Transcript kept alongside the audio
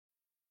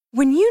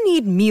When you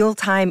need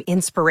mealtime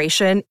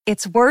inspiration,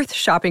 it's worth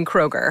shopping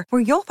Kroger,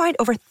 where you'll find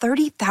over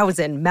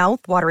 30,000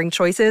 mouth-watering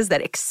choices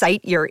that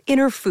excite your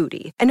inner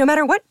foodie. And no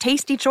matter what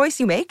tasty choice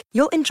you make,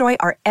 you'll enjoy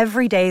our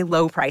everyday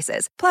low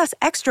prices, plus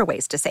extra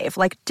ways to save,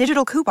 like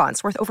digital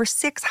coupons worth over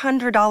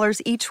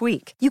 $600 each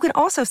week. You can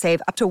also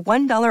save up to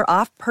 $1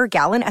 off per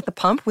gallon at the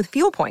pump with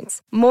fuel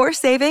points. More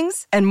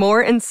savings and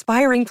more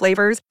inspiring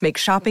flavors make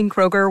shopping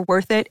Kroger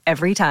worth it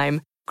every time.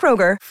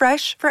 Kroger,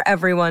 fresh for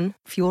everyone.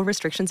 Fuel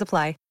restrictions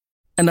apply.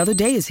 Another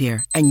day is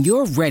here, and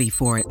you're ready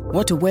for it.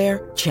 What to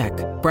wear? Check.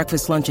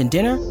 Breakfast, lunch, and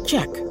dinner?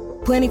 Check.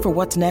 Planning for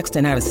what's next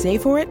and how to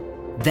save for it?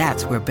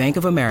 That's where Bank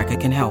of America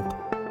can help.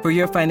 For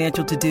your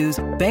financial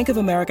to-dos, Bank of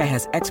America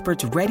has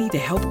experts ready to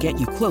help get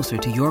you closer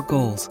to your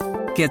goals.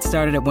 Get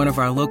started at one of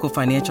our local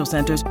financial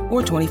centers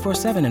or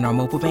 24/7 in our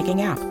mobile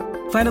banking app.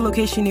 Find a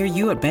location near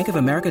you at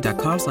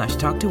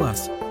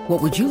bankofamerica.com/talktous.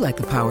 What would you like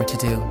the power to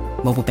do?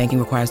 Mobile banking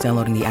requires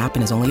downloading the app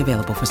and is only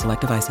available for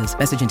select devices.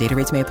 Message and data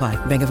rates may apply.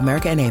 Bank of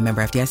America N.A.,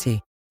 member FDIC.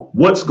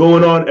 What's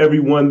going on,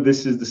 everyone?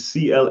 This is the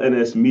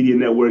CLNS Media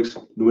Network's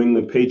New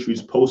England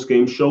Patriots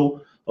postgame show.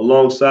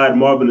 Alongside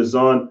Marvin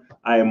Azan,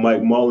 I am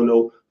Mike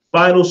Molyneux.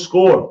 Final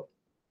score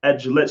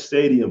at Gillette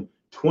Stadium,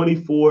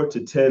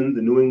 24-10.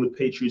 The New England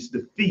Patriots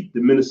defeat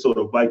the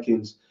Minnesota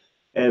Vikings.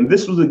 And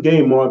this was a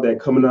game, Marv, that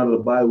coming out of the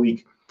bye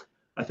week,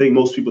 I think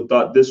most people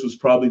thought this was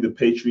probably the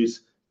Patriots'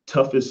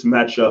 toughest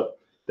matchup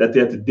that they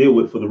have to deal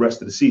with for the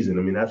rest of the season.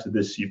 I mean, after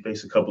this, you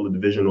face a couple of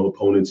divisional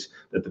opponents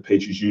that the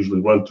Patriots usually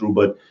run through,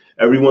 but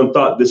everyone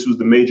thought this was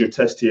the major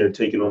test here,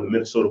 taking on the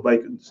Minnesota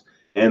Vikings,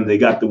 and they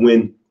got the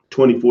win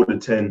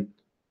 24-10,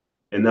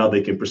 and now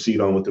they can proceed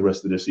on with the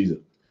rest of their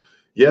season.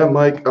 Yeah,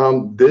 Mike,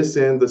 this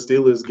and the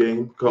Steelers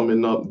game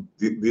coming up,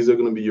 these are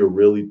going to be your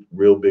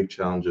real big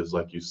challenges,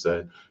 like you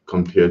said,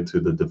 compared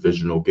to the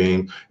divisional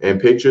game. And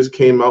Patriots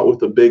came out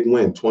with a big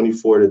win,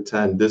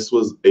 24-10. This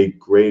was a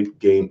great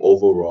game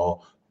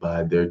overall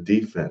by their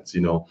defense.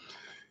 You know,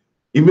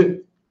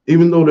 even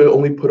though they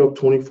only put up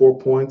 24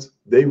 points,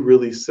 they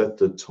really set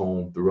the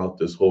tone throughout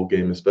this whole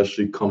game,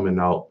 especially coming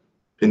out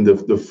in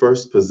the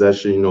first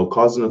possession, you know,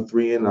 causing a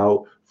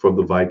 3-and-out from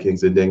the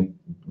Vikings and then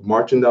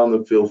marching down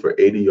the field for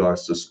 80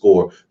 yards to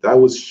score. That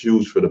was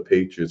huge for the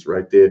Patriots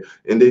right there.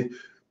 And they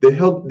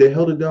held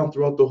it down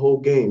throughout the whole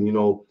game. You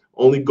know,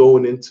 only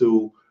going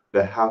into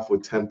the half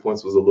with 10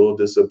 points was a little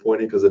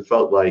disappointing because it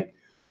felt like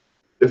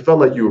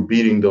you were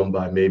beating them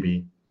by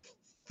maybe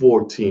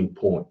 14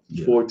 points,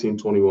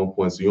 21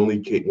 points. So you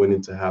only went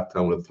into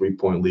halftime with a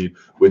 3-point lead,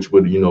 which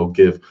would, you know,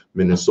 give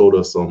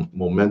Minnesota some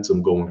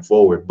momentum going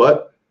forward.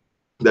 But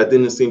that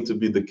didn't seem to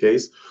be the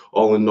case.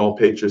 All in all,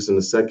 Patriots in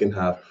the second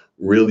half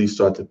really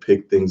start to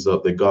pick things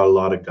up. They got a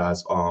lot of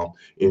guys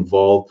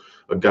involved.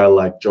 A guy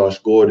like Josh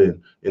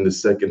Gordon in the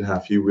second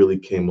half, he really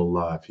came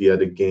alive. He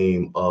had a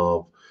game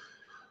of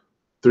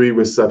 3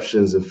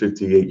 receptions and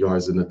 58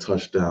 yards and a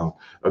touchdown.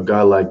 A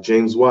guy like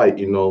James White,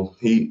 you know,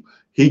 he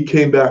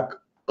came back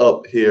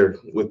up here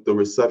with the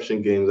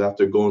reception games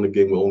after going the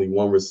game with only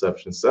 1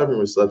 reception, 7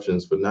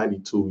 receptions for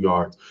 92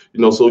 yards.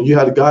 You know, so you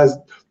had guys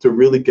to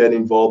really get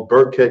involved.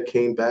 Burkhead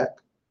came back.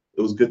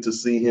 It was good to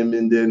see him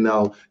in there.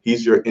 Now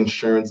he's your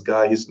insurance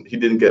guy. He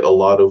didn't get a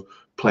lot of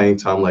playing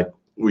time like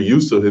we're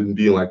used to him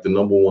being like the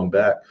number 1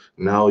 back.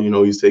 Now, you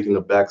know, he's taking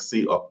the back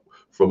seat up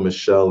from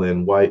Michelle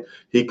and White.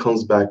 He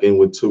comes back in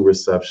with 2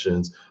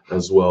 receptions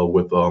as well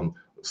with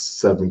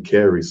 7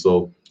 carries.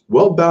 So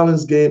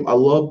well-balanced game. I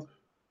love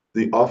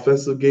the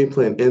offensive game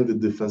plan and the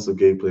defensive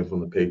game plan from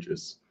the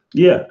Patriots.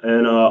 Yeah,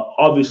 and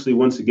obviously,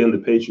 once again, the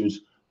Patriots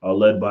are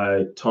led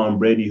by Tom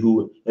Brady,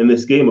 who in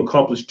this game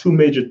accomplished 2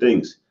 major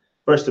things.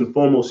 First and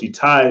foremost, he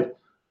tied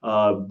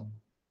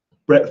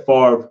Brett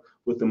Favre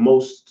with the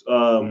most,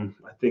 I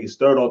think his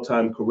 3rd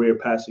all-time career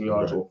passing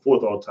yards, or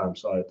 4th all-time.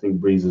 Sorry, I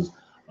think Breeze is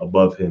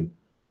above him.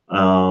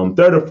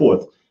 3rd or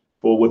 4th,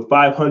 but with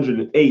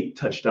 508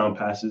 touchdown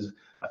passes.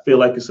 I feel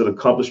like it's an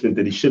accomplishment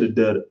that he should have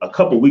done a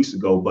couple of weeks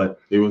ago, but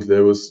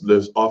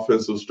there's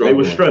offensive struggle. They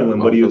were struggling,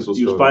 but he was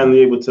finally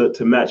able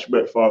to match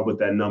Brett Favre with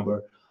that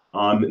number.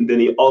 And then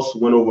he also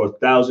went over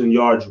 1,000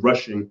 yards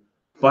rushing,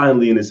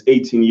 finally in his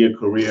 18-year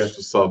career.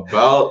 It's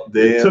about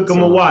damn It took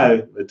him a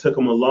while. It took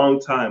him a long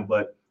time,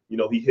 but you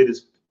know he hit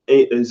his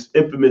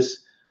infamous,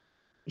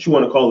 what you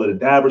want to call it, a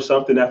dab or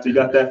something after he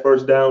got that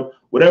first down.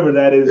 Whatever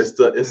that is. It's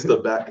the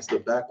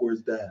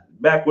backwards dab.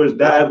 Backwards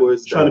dab.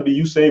 Trying to be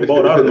Usain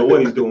Bolt. I don't know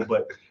what he's doing,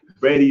 but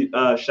Brady,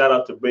 shout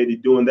out to Brady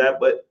doing that.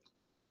 But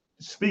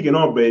speaking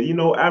on Brady, you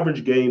know,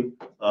 average game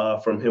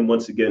from him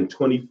once again,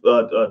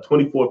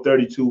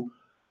 24-32,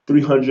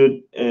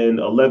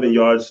 311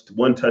 yards,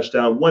 1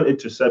 touchdown, 1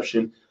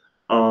 interception.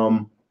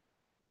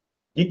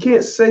 You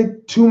can't say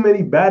too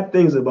many bad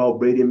things about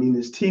Brady. I mean,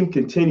 his team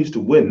continues to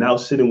win, now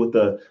sitting with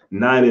a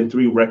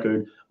 9-3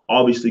 record.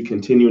 Obviously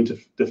continuing to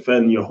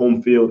defend your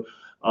home field.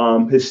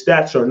 His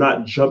stats are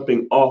not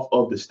jumping off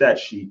of the stat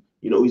sheet.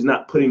 You know, he's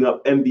not putting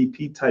up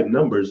MVP type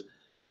numbers,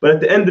 but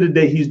at the end of the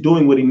day, he's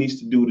doing what he needs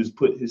to do to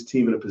put his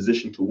team in a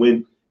position to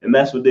win. And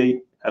that's what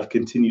they have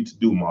continued to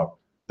do, Mark.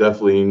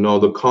 Definitely. You know,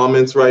 the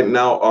comments right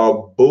now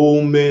are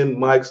booming,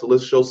 Mike. So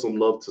let's show some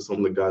love to some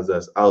of the guys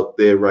that's out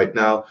there right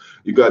now.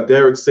 You got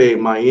Derek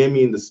saying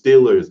Miami and the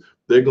Steelers,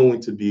 they're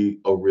going to be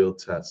a real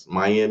test.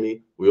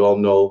 Miami, we all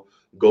know,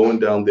 going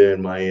down there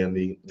in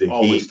Miami, the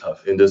Always heat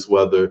tough. in this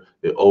weather,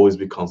 it always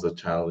becomes a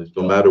challenge,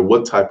 no matter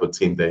what type of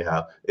team they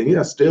have. And yeah,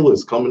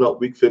 Steelers coming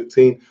up week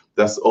 15.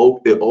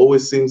 It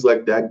always seems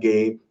like that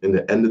game in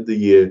the end of the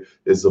year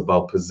is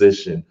about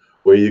position,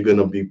 where you're going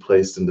to be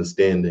placed in the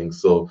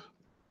standings. So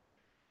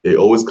it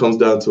always comes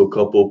down to a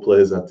couple of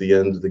plays at the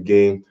end of the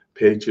game.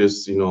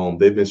 Patriots, you know,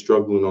 they've been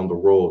struggling on the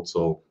road.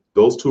 So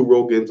those 2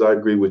 road games, I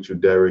agree with you,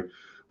 Derek.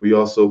 We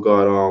also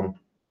got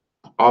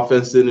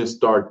offense didn't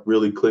start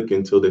really clicking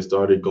until they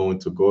started going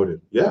to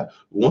Gordon. Yeah,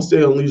 once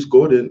they unleashed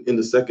Gordon in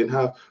the second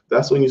half,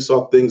 that's when you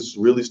saw things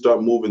really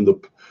start moving.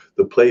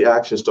 The play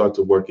action started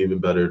to work even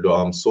better.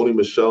 Sony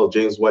Michel,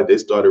 James White, they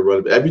started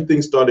running.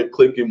 Everything started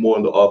clicking more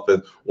in the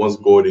offense once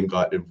Gordon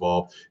got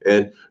involved.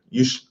 And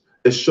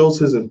it shows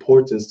his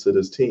importance to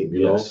this team.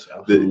 You know,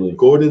 absolutely.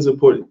 Gordon's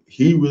important.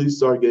 He really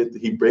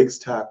he breaks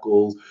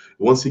tackles.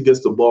 Once he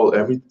gets the ball,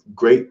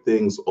 great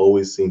things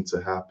always seem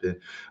to happen.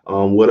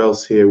 What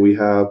else here? We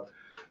have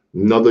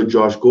another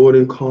Josh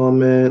Gordon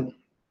comment.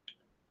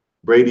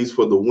 Brady's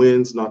for the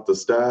wins, not the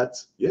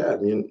stats. Yeah, I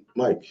mean,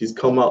 Mike, he's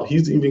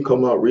even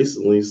come out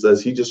recently. He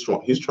says he's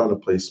trying to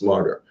play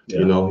smarter. Yeah.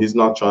 You know, he's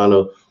not trying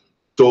to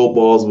throw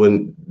balls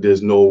when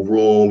there's no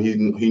room.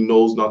 He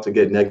knows not to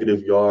get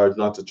negative yards,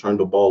 not to turn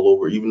the ball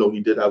over, even though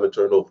he did have a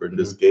turnover in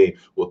this game.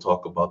 We'll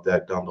talk about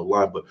that down the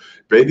line. But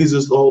Brady's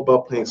just all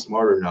about playing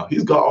smarter now.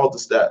 He's got all the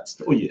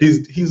stats. Oh, yeah.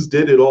 He's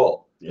did it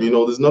all. Yeah. You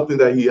know, there's nothing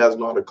that he has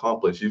not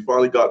accomplished. He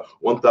finally got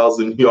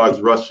 1,000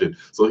 yards rushing.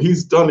 So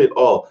he's done it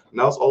all.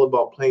 Now it's all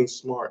about playing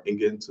smart and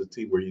getting to the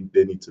team where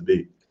they need to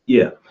be.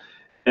 Yeah.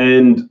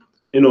 And,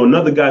 you know,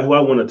 another guy who I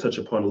want to touch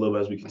upon a little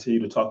bit as we continue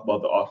to talk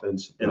about the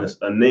offense, and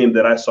a name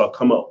that I saw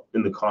come up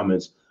in the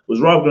comments was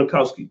Rob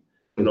Gronkowski.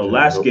 You know,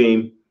 last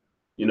game,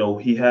 you know,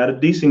 he had a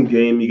decent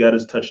game. He got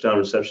his touchdown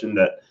reception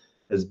that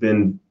has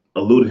been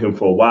eluded him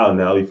for a while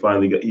now. He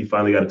finally got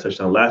a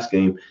touchdown last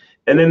game.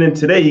 And then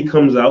today he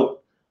comes out.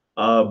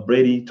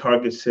 Brady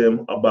targets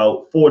him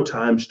about 4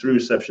 times, 3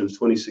 receptions,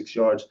 26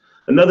 yards.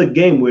 Another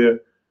game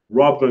where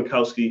Rob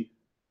Gronkowski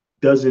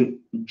doesn't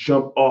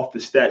jump off the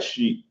stat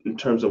sheet in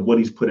terms of what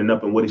he's putting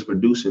up and what he's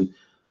producing,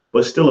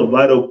 but still a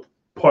vital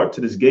part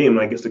to this game. And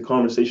I guess the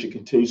conversation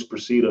continues to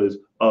proceed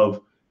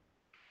of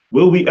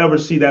will we ever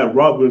see that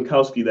Rob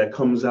Gronkowski that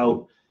comes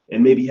out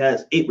and maybe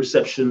has 8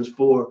 receptions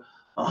for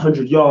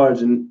 100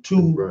 yards and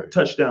 2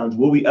 touchdowns?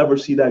 Will we ever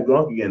see that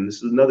Gronk again?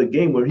 This is another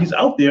game where he's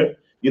out there.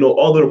 You know,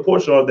 all the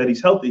reports are that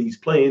he's healthy, he's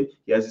playing,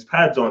 he has his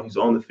pads on, he's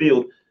on the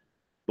field.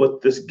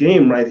 But this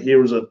game right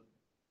here is a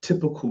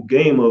typical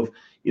game of,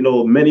 you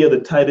know, many other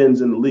tight ends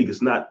in the league.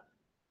 It's not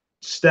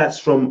stats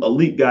from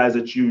elite guys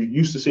that you're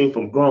used to seeing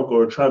from Gronk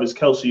or Travis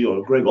Kelce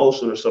or Greg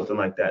Olsen or something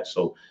like that.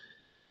 So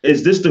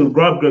is this the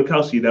Rob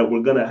Gronkowski that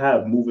we're going to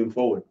have moving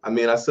forward? I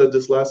mean, I said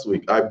this last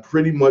week. I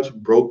pretty much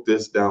broke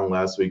this down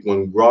last week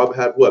when Rob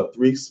had,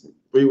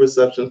 three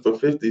receptions for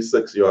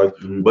 56 yards.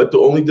 Mm-hmm. But the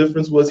only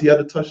difference was he had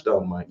a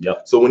touchdown, Mike.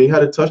 Yep. So when he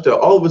had a touchdown,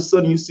 all of a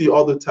sudden you see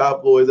all the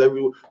tabloids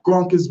everywhere.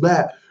 Gronk is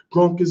back.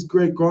 Gronk is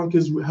great. Gronk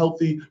is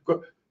healthy.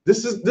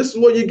 This is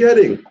what you're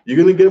getting. You're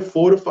going to get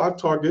 4 to 5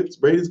 targets.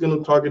 Brady's going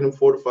to target him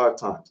 4 to 5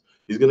 times.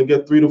 He's going to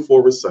get 3 to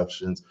 4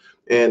 receptions.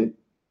 And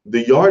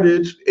the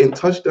yardage and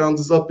touchdowns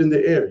is up in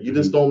the air. You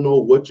just don't know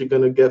what you're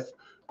going to get,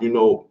 you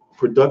know,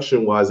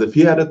 production-wise. If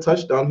he had a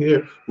touchdown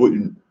here,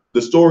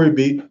 the story would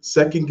be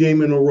second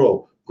game in a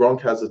row.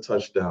 Gronk has a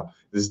touchdown.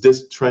 Is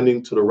this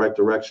trending to the right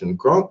direction?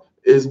 Gronk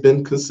has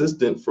been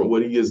consistent from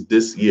what he is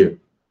this year.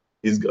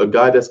 He's a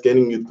guy that's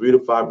getting you 3 to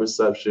 5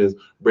 receptions.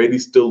 Brady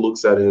still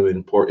looks at him in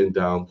important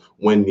down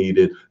when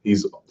needed.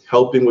 He's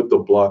helping with the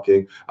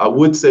blocking. I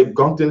would say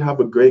Gronk didn't have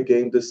a great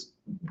game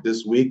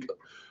this week.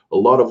 A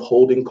lot of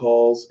holding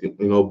calls, you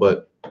know,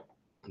 but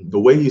the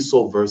way he's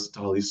so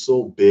versatile, he's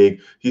so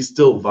big, he's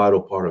still a vital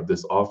part of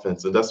this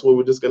offense. And that's what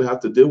we're just going to have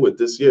to deal with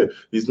this year.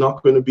 He's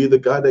not going to be the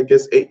guy that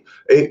gets eight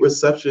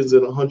receptions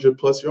and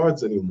 100+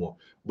 yards anymore.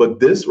 But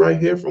this right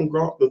here from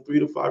Gronk, the 3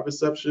 to 5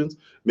 receptions,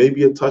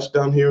 maybe a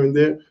touchdown here and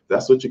there,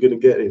 that's what you're going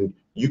to get. And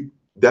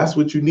that's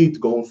what you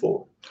need going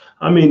forward.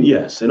 I mean,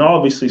 yes. And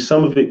obviously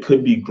some of it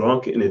could be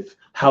Gronk. And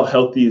how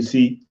healthy is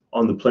he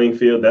on the playing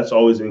field? That's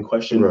always in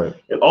question. Right.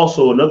 And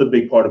also another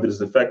big part of it is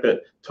the fact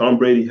that Tom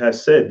Brady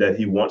has said that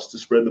he wants to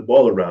spread the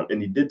ball around,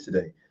 and he did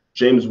today.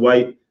 James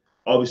White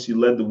obviously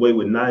led the way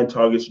with 9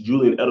 targets.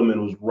 Julian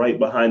Edelman was right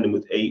behind him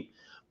with 8,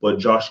 but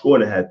Josh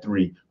Gordon had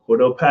 3.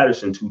 Cordell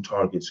Patterson, 2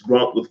 targets.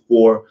 Gronk with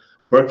 4.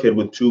 Burkhead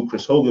with 2.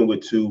 Chris Hogan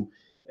with 2.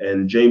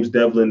 And James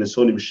Devlin and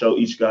Sony Michel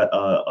each got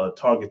a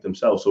target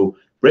themselves. So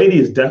Brady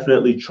is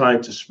definitely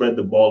trying to spread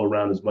the ball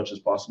around as much as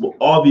possible.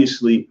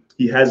 Obviously,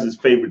 he has his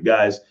favorite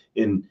guys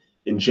in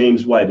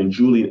James White and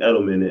Julian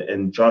Edelman,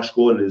 and Josh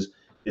Gordon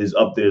is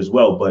up there as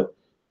well. But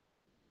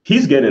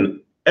he's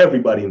getting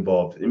everybody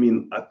involved. I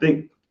mean, I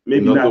think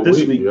maybe not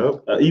this week.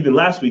 Yep. Even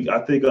last week, I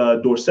think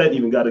Dorsett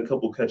even got a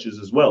couple catches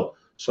as well.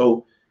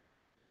 So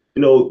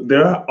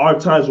there are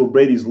times where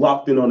Brady's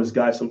locked in on his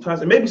guy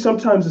sometimes, and maybe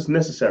sometimes it's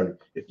necessary.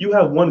 If you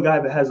have one guy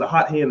that has a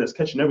hot hand that's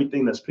catching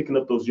everything, that's picking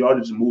up those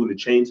yardage and moving the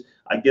chains,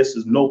 I guess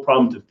there's no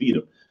problem to feed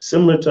him.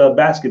 Similar to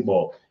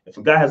basketball, if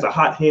a guy has a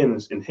hot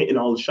hand and hitting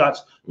all the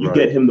shots, you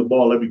get him the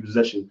ball every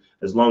possession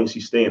as long as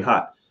he's staying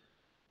hot.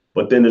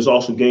 But then there's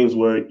also games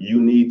where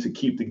you need to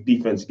keep the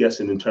defense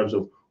guessing in terms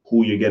of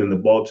who you're getting the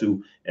ball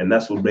to, and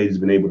that's what Brady's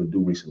been able to do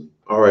recently.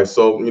 All right,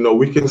 so,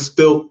 we can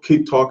still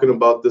keep talking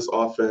about this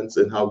offense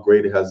and how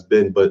great it has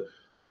been, but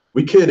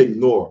we can't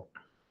ignore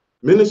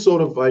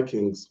Minnesota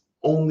Vikings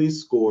only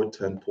scored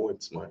 10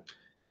 points, Mike.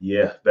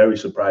 Yeah, very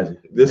surprising.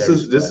 This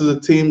is a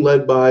team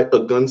led by a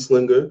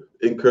gunslinger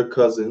in Kirk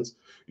Cousins.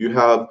 You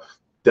have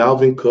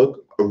Dalvin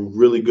Cook, a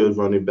really good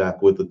running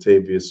back with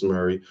Latavius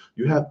Murray.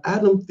 You have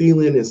Adam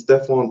Thielen and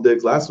Stephon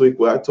Diggs. Last week,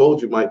 where I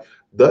told you, Mike,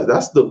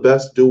 that's the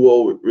best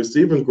duo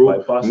receiving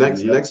group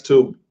next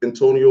to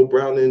Antonio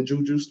Brown and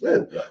Juju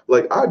Smith.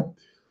 Yeah.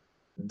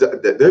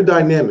 They're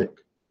dynamic.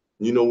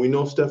 We know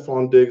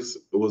Stephon Diggs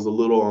was a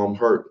little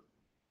hurt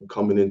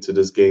coming into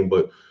this game,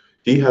 but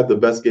he had the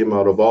best game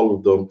out of all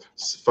of them,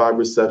 5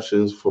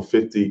 receptions for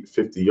 50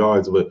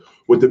 yards. But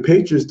what the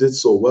Patriots did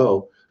so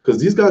well, because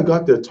these guys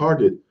got their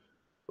target,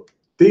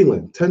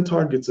 Thielen, 10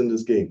 targets in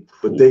this game,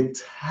 but they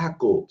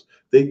tackled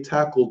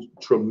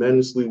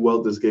tremendously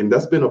well this game.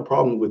 That's been a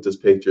problem with this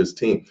Patriots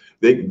team.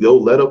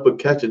 They'll let up a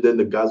catch, and then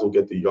the guys will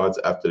get the yards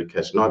after the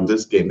catch. Not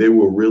this game. They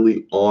were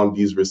really on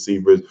these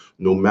receivers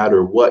no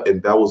matter what,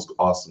 and that was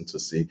awesome to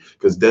see.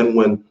 Because then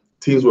when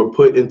teams were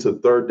put into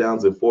 3rd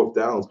downs and 4th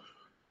downs,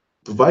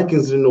 the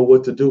Vikings didn't know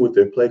what to do with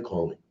their play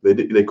calling.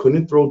 They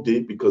couldn't throw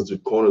deep because the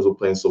corners were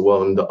playing so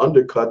well. And the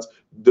undercuts,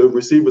 the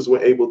receivers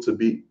weren't able to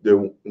beat their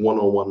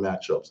one-on-one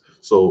matchups.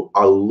 So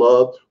I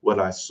loved what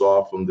I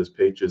saw from this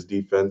Patriots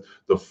defense.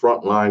 The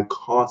front line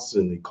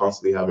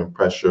constantly having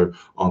pressure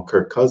on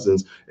Kirk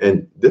Cousins.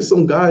 And there's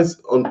some guys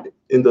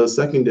in the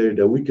secondary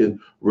that we can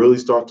really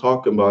start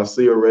talking about. I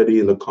see already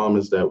in the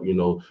comments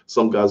that,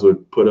 some guys were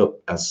put up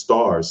as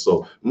stars.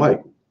 So,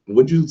 Mike,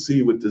 what did you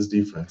see with this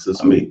defense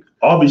this week?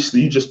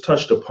 Obviously, you just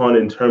touched upon it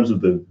in terms of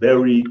the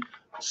very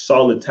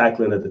solid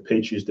tackling that the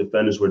Patriots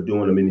defenders were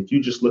doing. If you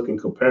just look in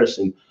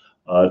comparison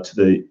to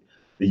the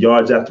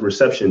yards after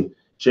reception,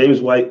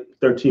 James White,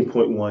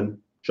 13.1,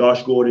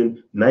 Josh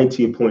Gordon,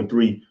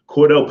 19.3,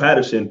 Cordell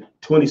Patterson,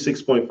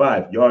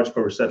 26.5 yards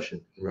per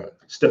reception. Right.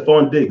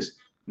 Stephon Diggs,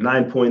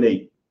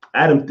 9.8,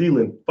 Adam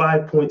Thielen,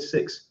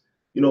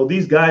 5.6.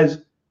 These guys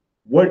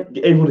weren't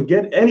able to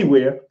get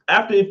anywhere.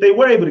 If they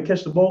were able to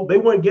catch the ball, they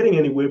weren't getting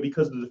anywhere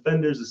because the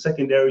defenders, the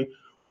secondary,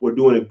 were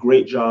doing a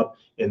great job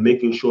in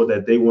making sure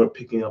that they weren't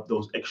picking up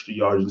those extra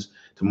yards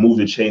to move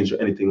the chains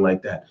or anything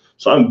like that.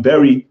 So I'm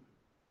very,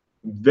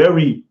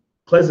 very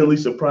pleasantly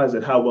surprised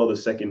at how well the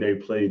secondary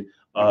played.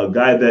 A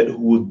guy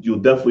who you'll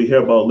definitely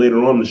hear about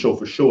later on in the show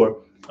for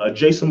sure,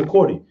 Jason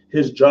McCourty.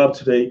 His job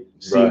today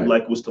seemed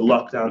like was to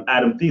lock down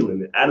Adam Thielen.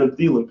 And Adam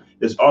Thielen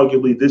is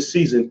arguably this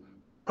season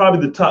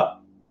probably the top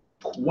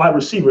wide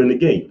receiver in the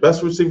game.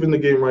 Best receiver in the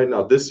game right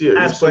now this year.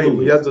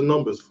 Absolutely. He has the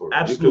numbers for it.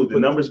 Absolutely. The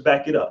numbers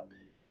back it up.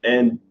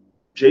 And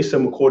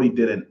Jason McCourty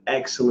did an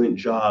excellent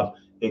job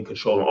in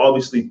controlling.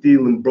 Obviously,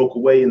 Thielen broke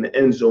away in the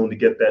end zone to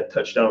get that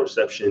touchdown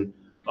reception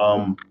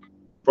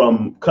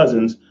from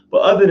Cousins.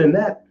 But other than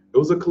that, it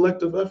was a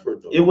collective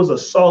effort, though. It was a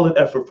solid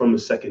effort from the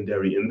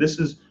secondary. And this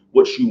is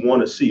what you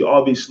want to see.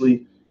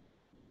 Obviously,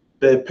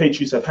 the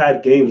Patriots have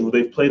had games where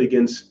they've played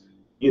against,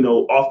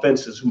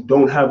 offenses who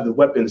don't have the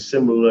weapons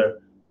similar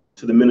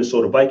to the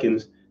Minnesota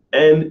Vikings,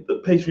 and the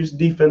Patriots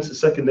defense and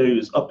secondary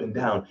is up and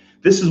down.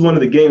 This is one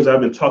of the games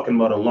I've been talking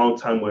about a long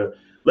time, where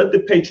let the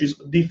Patriots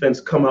defense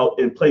come out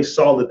and play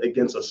solid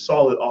against a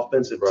solid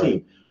offensive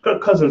team.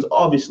 Kirk Cousins,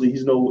 obviously,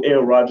 he's no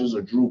Aaron Rodgers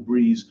or Drew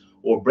Brees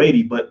or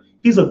Brady, but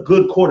he's a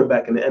good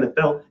quarterback in the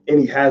NFL, and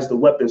he has the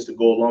weapons to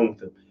go along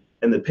with him.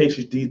 And the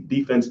Patriots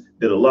defense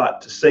did a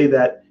lot. To say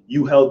that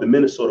you held the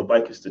Minnesota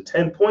Vikings to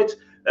 10 points,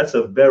 that's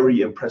a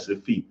very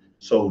impressive feat.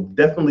 So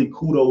definitely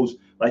kudos,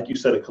 like you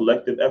said, a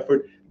collective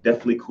effort.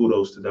 Definitely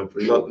kudos to them for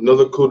sure.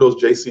 Another kudos,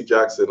 J.C.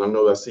 Jackson.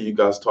 I see you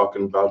guys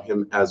talking about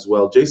him as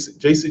well.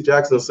 J.C.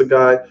 Jackson is a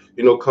guy,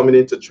 coming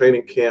into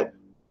training camp,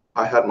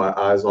 I had my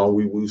eyes on.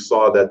 We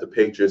saw that the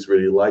Patriots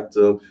really liked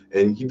him,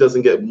 and he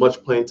doesn't get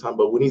much playing time.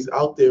 But when he's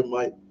out there,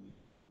 Mike,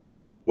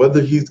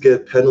 whether he's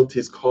get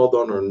penalties called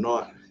on or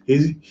not,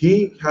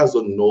 he has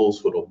a nose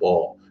for the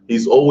ball.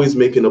 He's always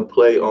making a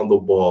play on the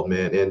ball,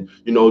 man. And,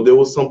 there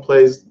was some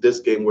plays this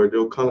game where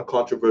there were kind of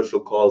controversial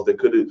calls. It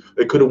could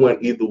have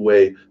went either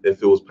way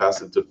if it was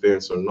pass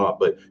interference or not.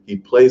 But he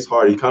plays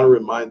hard. He kind of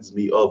reminds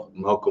me of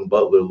Malcolm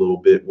Butler a little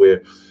bit,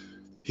 where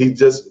he's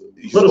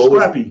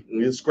scrappy.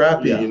 He's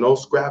scrappy, yeah.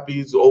 Scrappy.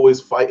 He's always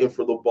fighting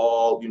for the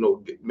ball,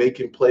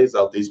 making plays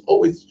out there. He's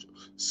always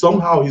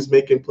somehow he's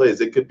making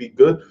plays. It could be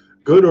good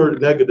or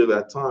negative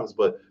at times,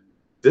 but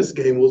this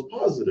game was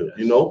positive,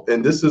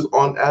 and this is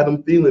on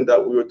Adam Thielen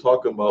that we were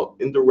talking about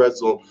in the red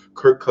zone.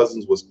 Kirk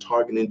Cousins was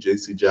targeting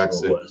J.C.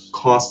 Jackson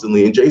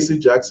constantly, and J.C.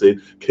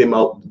 Jackson came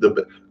out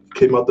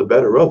the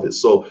better of it.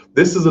 So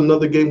this is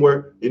another game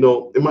where,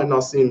 it might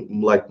not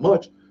seem like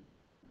much,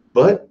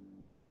 but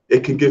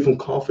it can give him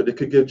confidence. It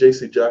could give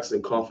J.C.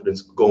 Jackson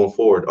confidence going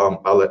forward.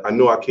 I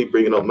know I keep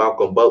bringing up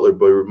Malcolm Butler,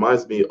 but it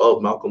reminds me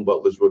of Malcolm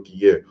Butler's rookie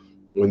year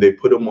when they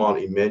put him on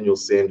Emmanuel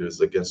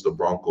Sanders against the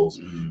Broncos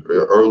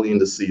early in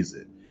the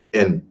season.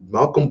 And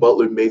Malcolm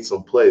Butler made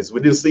some plays. We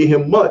didn't see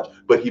him much,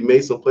 but he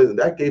made some plays, and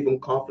that gave him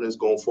confidence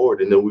going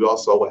forward. And then we all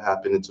saw what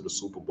happened into the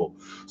Super Bowl.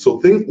 So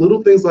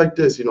little things like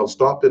this,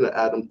 stopping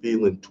Adam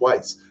Thielen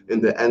twice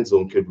in the end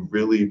zone could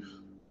really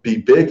be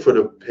big for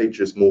the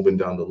Patriots moving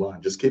down the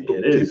line. Just keep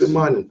in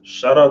mind.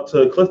 Shout out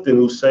to Clifton,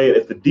 who's saying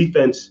if the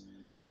defense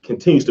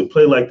continues to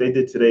play like they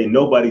did today,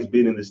 nobody's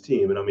beating this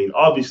team. And I mean,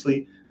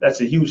 obviously, that's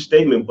a huge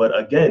statement. But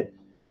again,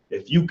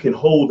 if you can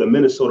hold the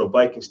Minnesota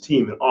Vikings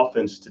team in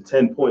offense to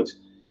 10 points,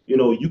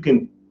 you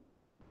can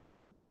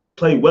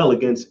play well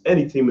against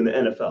any team in the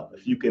NFL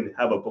if you can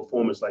have a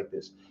performance like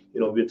this.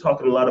 We're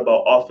talking a lot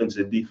about offense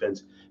and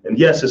defense. And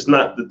yes, it's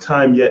not the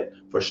time yet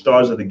for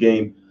stars of the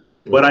game,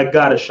 but I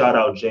got to shout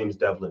out James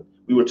Devlin.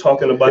 We were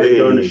talking about it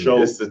during the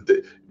show.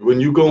 When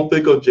you're going to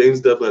think of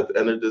James Devlin at the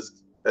end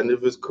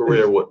of his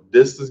career,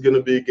 this is going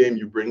to be a game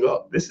you bring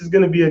up. This is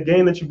going to be a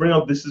game that you bring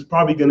up. This is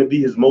probably going to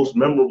be his most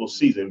memorable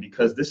season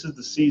because this is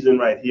the season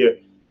right here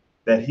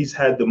that he's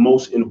had the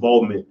most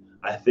involvement,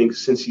 I think,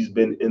 since he's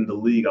been in the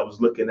league. I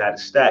was looking at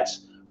his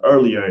stats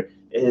earlier,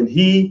 and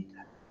he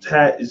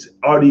has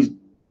already,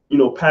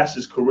 passed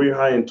his career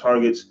high in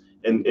targets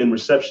and in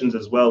receptions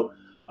as well.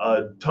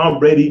 Tom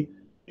Brady,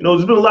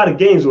 there's been a lot of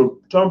games where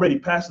Tom Brady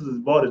passes the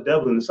ball to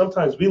Devlin, and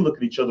sometimes we look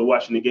at each other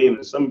watching the game,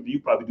 and some of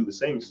you probably do the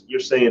same. You're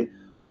saying,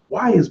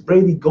 why is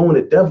Brady going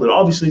to Devlin?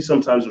 Obviously,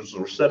 sometimes there's a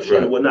reception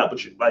and whatnot,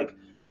 but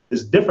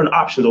there's different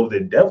options over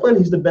there. Devlin,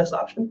 he's the best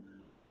option.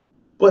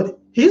 But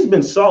he's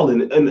been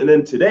solid. And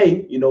then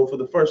today, for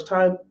the first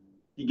time,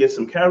 he gets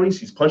some carries.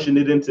 He's punching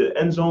it into the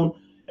end zone.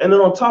 And then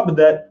on top of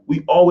that,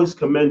 we always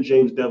commend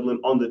James Devlin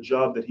on the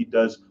job that he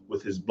does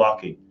with his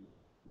blocking.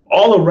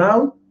 All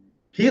around,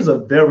 he is a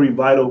very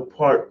vital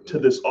part to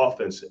this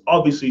offense.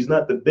 Obviously, he's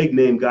not the big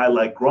name guy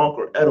like Gronk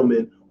or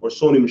Edelman or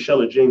Sony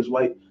Michel or James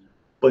White,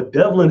 but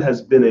Devlin has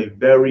been a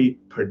very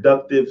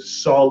productive,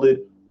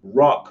 solid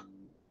rock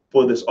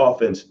for this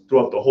offense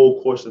throughout the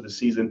whole course of the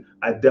season.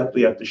 I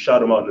definitely have to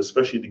shout him out, and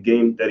especially the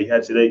game that he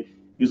had today.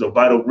 He was a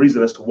vital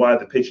reason as to why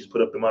the Patriots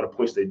put up the amount of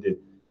points they did.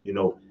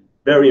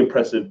 Very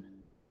impressive.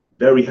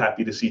 Very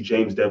happy to see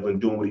James Devlin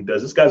doing what he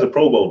does. This guy's a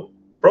Pro Bowler.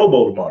 Pro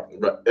Bowl, Mark.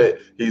 Right.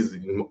 He's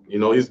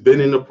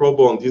been in the Pro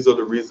Bowl, and these are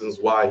the reasons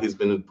why he's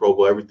been in the Pro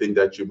Bowl, everything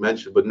that you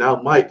mentioned. But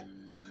now, Mike,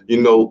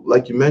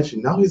 like you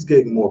mentioned, now he's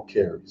getting more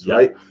carries,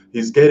 right?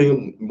 He's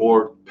getting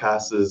more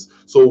passes.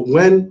 So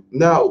when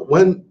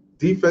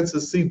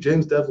defenses see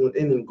James Devlin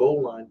in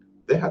goal line,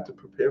 they have to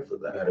prepare for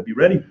that. You gotta be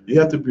ready. You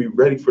have to be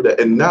ready for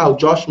that. And now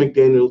Josh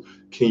McDaniels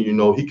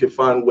he can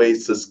find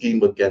ways to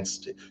scheme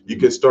against it. You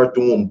can start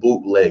doing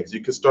bootlegs.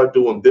 You can start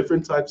doing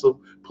different types of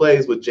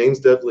plays with James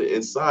Devlin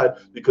inside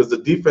because the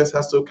defense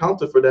has to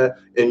account for that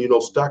and,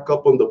 stack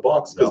up on the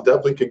box because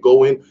Devlin can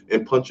go in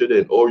and punch it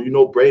in. Or,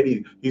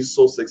 Brady, he's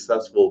so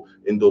successful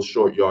in those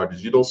short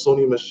yardage.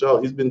 Sony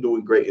Michel, he's been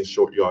doing great in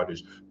short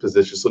yardage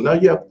positions. So now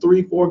you have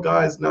 3-4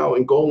 guys now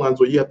in goal lines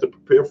where you have to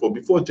prepare for.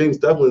 Before James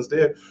Devlin's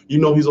there,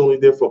 he's only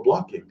there for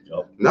blocking.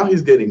 Now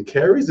he's getting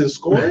carries and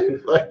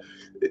scoring.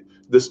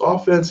 This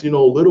offense,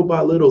 little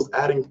by little is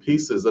adding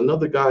pieces.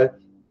 Another guy,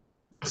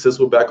 since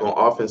we're back on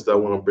offense that I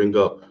want to bring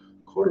up,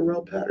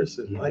 Cordarrelle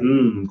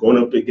Patterson. Going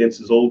up against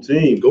his old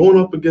team. Going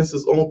up against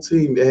his own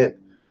team, man.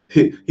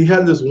 He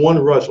had this one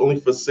rush only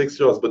for 6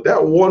 yards, but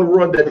that one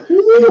run that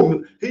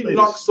he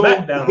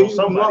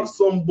knocked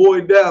some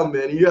boy down,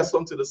 man. He has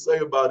something to say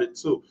about it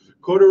too.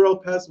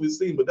 Cordarrelle Patterson we've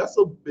seen, but that's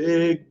a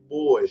big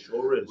boy.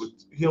 Sure is.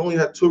 He only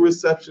had 2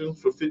 receptions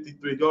for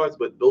 53 yards,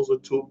 but those are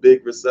 2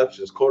 big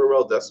receptions.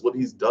 Cordarrelle, that's what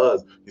he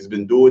does. He's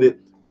been doing it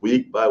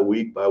week by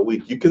week by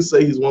week. You can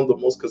say he's one of the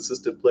most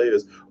consistent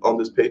players on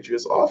this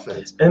Patriots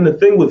offense. And the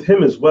thing with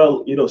him as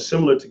well,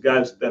 similar to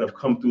guys that have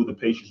come through the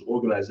Patriots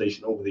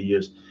organization over the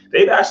years,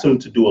 they've asked him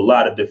to do a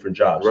lot of different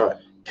jobs. Right.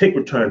 Kick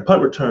return,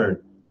 punt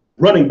return,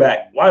 running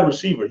back, wide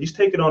receiver. He's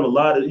taken on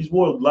he's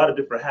worn a lot of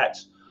different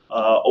hats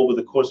over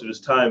the course of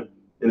his time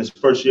in his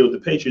first year with the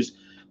Patriots.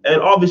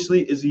 And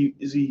obviously, is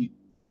he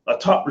a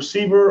top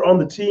receiver on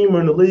the team or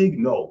in the league?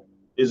 No.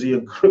 Is he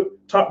a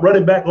top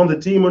running back on the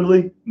team or in the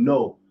league?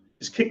 No.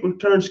 His kick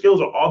return skills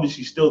are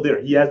obviously still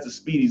there. He has the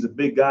speed. He's a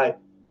big guy.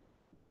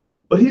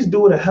 But he's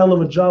doing a hell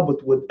of a job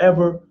with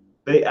whatever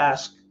they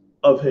ask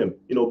of him.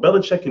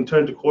 Belichick can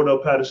turn to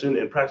Cordarrelle Patterson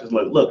in practice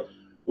like, look,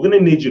 we're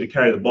going to need you to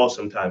carry the ball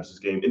sometimes this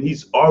game. And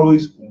he's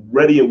always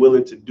ready and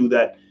willing to do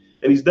that.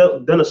 And he's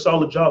done a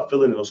solid job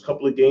filling in those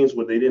couple of games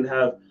where they didn't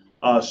have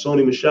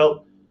Sony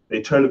Michel.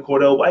 They turned to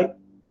Cordarrelle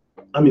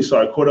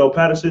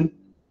Patterson.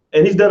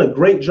 And he's done a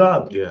great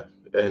job. Yeah.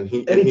 And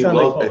he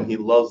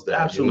loves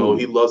that. Absolutely.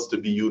 He loves to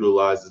be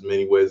utilized as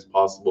many ways as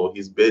possible.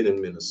 He's been in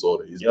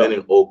Minnesota. He's been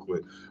in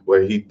Oakland,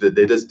 where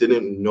they just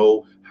didn't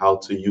know how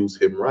to use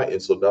him right.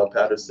 And so now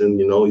Patterson,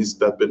 he's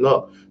stepping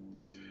up.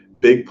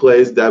 Big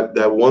plays,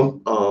 that one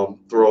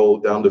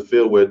throw down the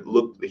field where it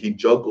looked he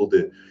juggled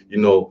it.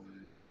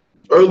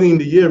 early in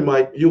the year,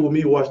 Mike, you and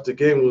me watched the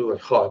game. We were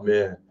like, oh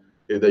man,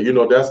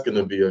 that's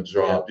gonna be a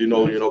drop. Yeah.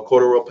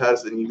 Cordarrelle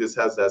Patterson, he just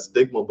has that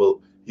stigma, but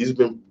he's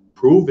been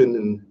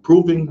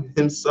proving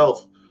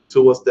himself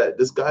to us that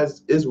this guy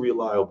is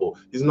reliable.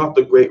 He's not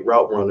the great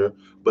route runner,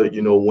 but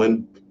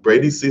when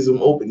Brady sees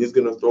him open, he's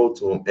gonna throw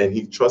to him, and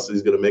he trusts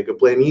he's gonna make a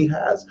play, and he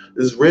has.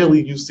 It's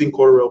rarely you've seen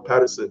Cordarrelle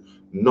Patterson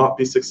not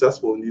be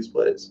successful in these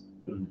plays.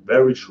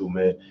 Very true,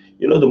 man.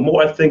 The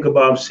more I think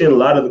about, I'm seeing a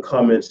lot of the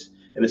comments,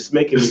 and it's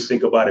making me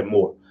think about it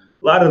more.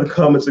 A lot of the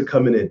comments are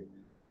coming in,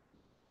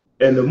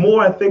 and the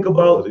more I think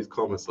about these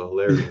comments are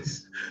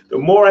hilarious. The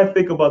more I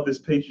think about this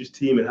Patriots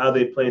team and how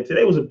they played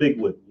today was a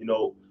big win.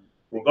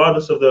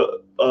 Regardless of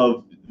the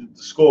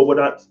score,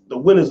 whatnot, the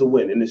win is a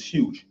win, and it's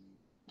huge.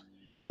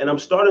 And I'm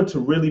starting to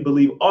really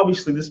believe,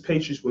 obviously, this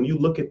Patriots, when you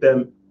look at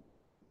them,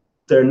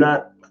 they're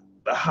not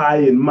the high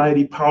and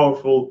mighty,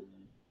 powerful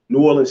New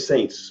Orleans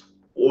Saints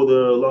or the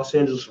Los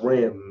Angeles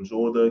Rams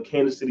or the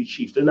Kansas City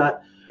Chiefs. They're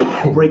not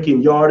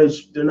breaking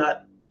yardage. They're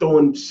not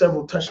throwing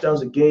several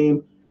touchdowns a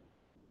game.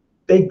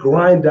 They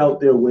grind out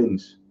their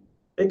wins.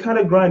 They kind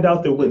of grind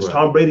out their wins. Right.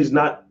 Tom Brady's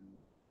not,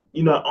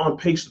 on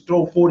pace to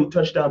throw 40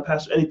 touchdown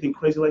passes or anything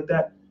crazy like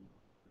that.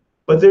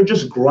 But they're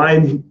just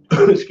grinding,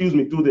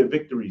 through their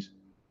victories.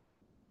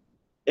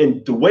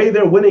 And the way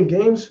they're winning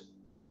games,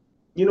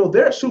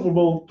 they're a Super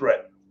Bowl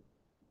threat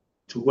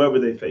to whoever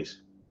they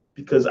face.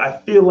 Because I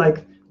feel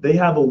like they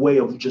have a way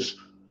of just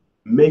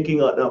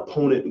making an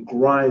opponent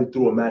grind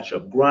through a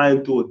matchup,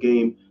 grind through a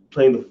game,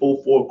 playing the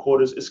full 4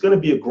 quarters. It's going to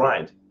be a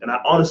grind. And I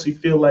honestly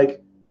feel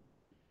like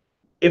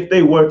if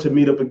they were to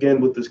meet up again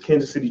with the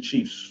Kansas City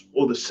Chiefs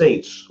or the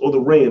Saints or the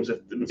Rams,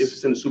 if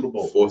it's in the Super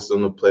Bowl. Force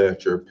them to play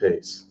at your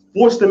pace.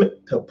 Force them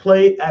to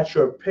play at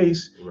your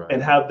pace, right,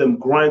 and have them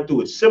grind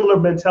through it. Similar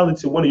mentality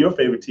to one of your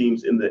favorite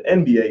teams in the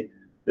NBA,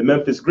 the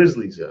Memphis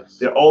Grizzlies. Yes.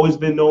 They've always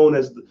been known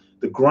as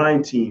the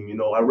grind team.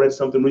 I read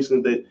something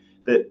recently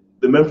that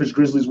the Memphis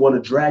Grizzlies want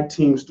to drag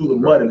teams through the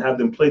mud and have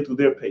them play through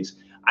their pace.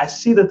 I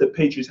see that the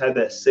Patriots have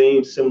that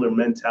similar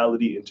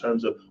mentality in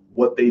terms of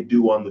what they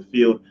do on the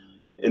field,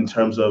 in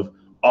terms of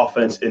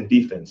offense and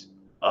defense.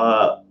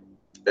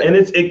 And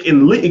it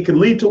can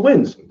lead to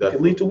wins. Definitely. It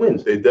can lead to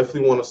wins. They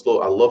definitely want to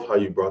slow. I love how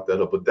you brought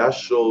that up, but that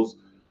shows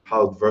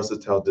how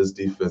versatile this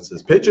defense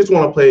is. Patriots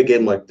want to play a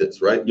game like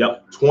this, right?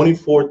 Yep.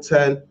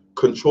 24-10,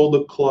 control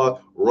the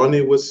clock, run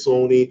it with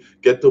Sony,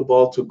 get the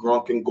ball to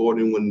Gronk and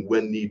Gordon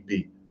when need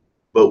be.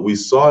 But we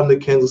saw in the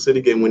Kansas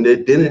City game when they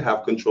didn't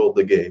have control of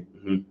the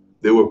game,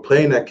 they were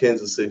playing at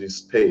Kansas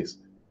City's pace.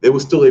 They were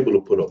still able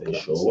to put up points.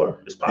 Sure were.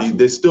 It's possible.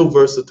 They're still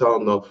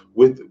versatile enough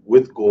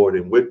with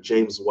Gordon, with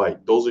James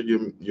White. Those are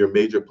your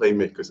major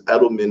playmakers.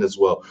 Edelman as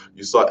well.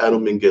 You saw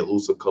Edelman get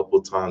loose a couple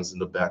of times in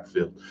the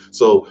backfield.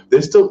 So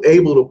they're still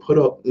able to put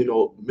up,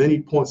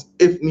 many points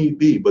if need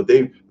be, but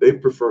they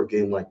prefer a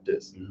game like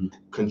this.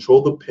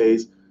 Control the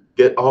pace,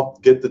 get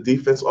the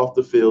defense off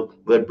the field,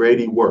 let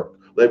Brady work.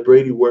 Let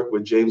Brady work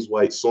with James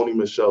White, Sony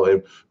Michel.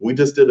 And we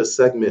just did a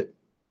segment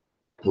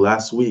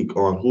last week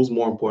on who's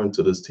more important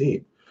to this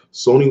team.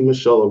 Sony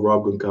Michel or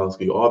Rob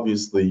Gronkowski.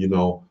 Obviously,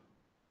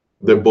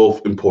 they're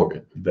both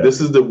important. Exactly.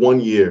 This is the 1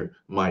 year,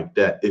 Mike,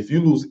 that if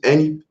you lose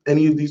any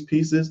of these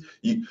pieces,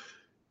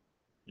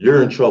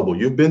 you're in trouble.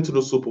 You've been to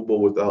the Super Bowl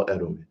without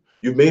Edelman.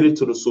 You've made it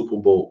to the Super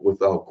Bowl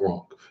without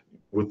Gronk,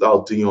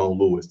 without Dion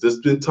Lewis. There's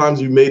been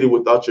times you made it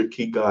without your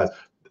key guys.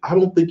 I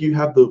don't think you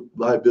have the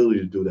liability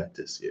to do that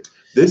this year.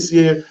 This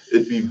year,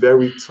 it'd be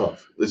very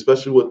tough,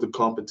 especially what the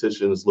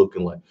competition is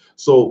looking like.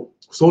 So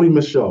Sony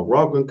Michel,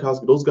 Rob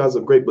Gronkowski, those guys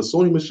are great, but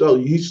Sony Michel,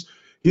 he's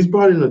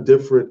brought in a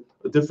different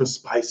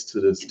spice to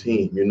this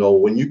team.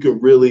 When you can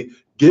really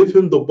give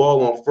him the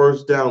ball on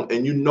first down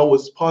and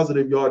it's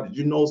positive yardage,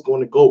 it's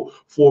going to go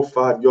 4 or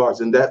 5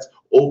 yards, and that's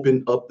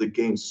opened up the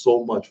game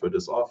so much for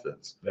this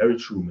offense. Very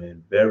true,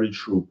 man. Very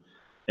true.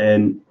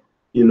 And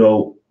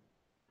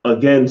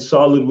again,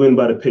 solid win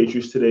by the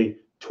Patriots today,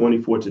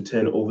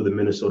 24-10 over the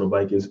Minnesota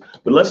Vikings.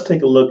 But let's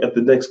take a look at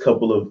the next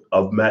couple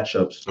of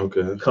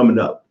matchups coming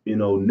up.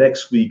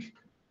 Next week,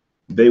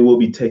 they will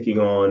be taking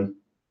on,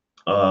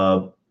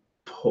 the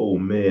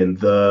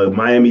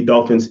Miami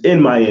Dolphins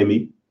in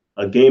Miami,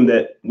 a game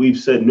that we've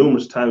said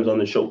numerous times on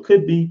the show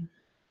could be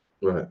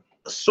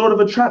sort of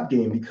a trap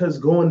game, because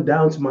going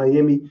down to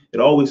Miami, it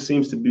always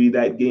seems to be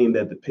that game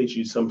that the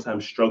Patriots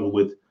sometimes struggle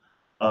with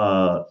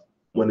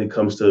when it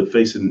comes to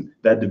facing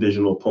that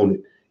divisional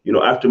opponent.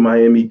 After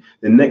Miami,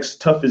 the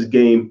next toughest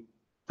game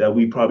that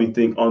we probably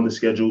think on the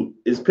schedule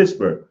is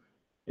Pittsburgh.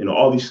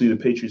 Obviously the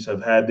Patriots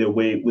have had their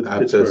way with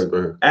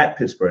Pittsburgh. At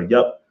Pittsburgh,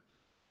 yep.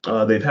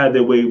 They've had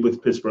their way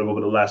with Pittsburgh over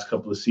the last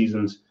couple of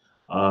seasons,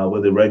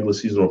 whether regular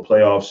season or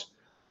playoffs,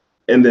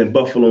 and then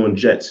Buffalo and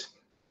Jets.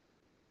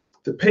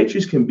 The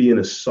Patriots can be in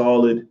a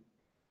solid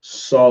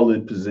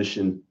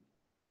position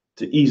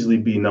to easily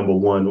be number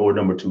 1 or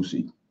number 2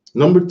 seed.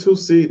 Number 2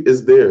 seed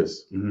is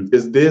theirs.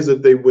 It's theirs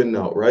if they win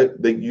out, right?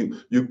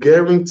 You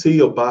guarantee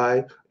a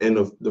bye in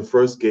the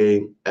first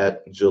game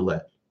at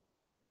Gillette.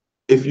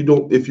 If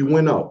you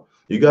win out,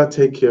 you got to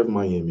take care of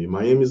Miami.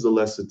 Miami's the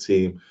lesser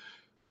team.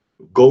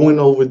 Going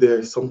over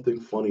there, something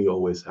funny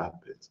always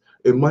happens.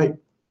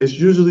 It's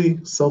usually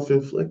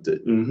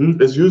self-inflicted.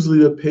 It's usually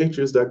the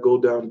Patriots that go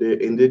down there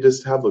and they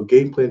just have a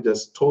game plan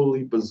that's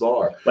totally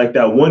bizarre. Like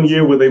that one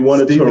year where they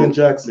wanted Steven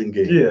Jackson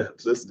game. Yeah.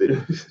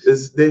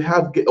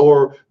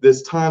 Or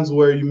there's times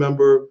where you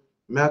remember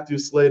Matthew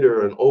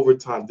Slater in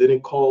overtime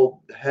didn't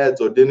call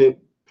heads or didn't,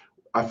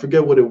 I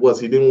forget what it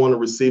was. He didn't want to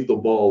receive the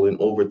ball in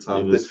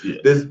overtime.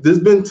 There's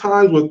been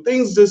times where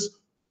things just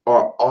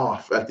are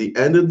off at the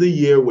end of the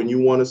year when you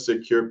want to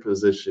secure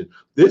position.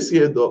 This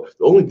year, though,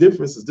 the only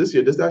difference is this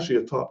year, there's actually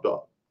a top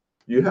dog.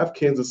 You have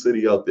Kansas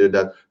City out there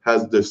that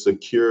has the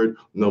secured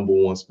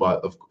 #1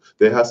 spot.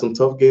 They have some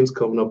tough games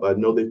coming up. I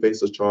know they face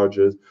the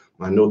Chargers.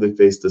 I know they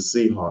face the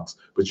Seahawks.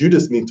 But you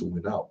just need to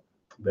win out.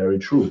 Very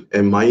true.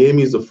 And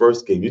Miami is the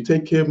first game. You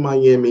take care of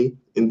Miami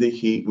in the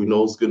heat. We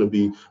know it's going to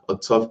be a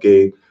tough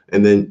game.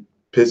 And then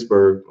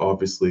Pittsburgh,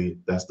 obviously,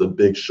 that's the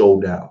big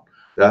showdown.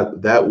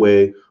 That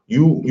way,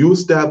 you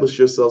establish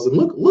yourselves. And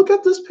look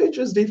at this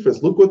Patriots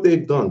defense. Look what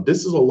they've done.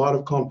 This is a lot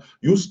of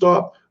you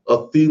stop a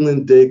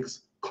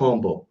Thielen-Diggs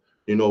combo,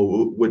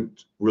 with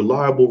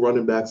reliable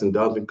running backs and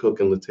Dalvin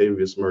Cook and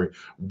Latavius Murray.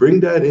 Bring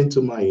that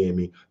into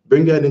Miami.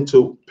 Bring that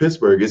into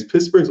Pittsburgh. Is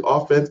Pittsburgh's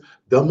offense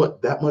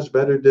that much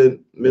better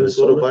than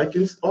Minnesota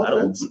Vikings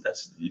offense?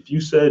 If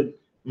you said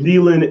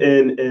Thielen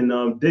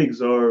and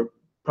Diggs are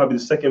probably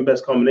the second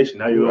best combination.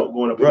 Now you're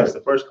going up against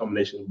the first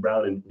combination,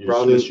 Brown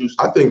and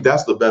Schuster. I think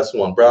that's the best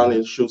one, Brown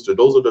and Schuster.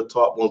 Those are the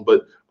top ones,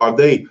 but are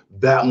they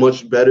that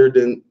much better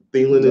than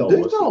Thielen and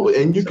Diggs? No,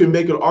 and you can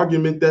make an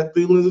argument that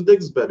Thielen and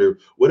Diggs is better,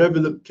 whatever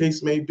the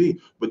case may be.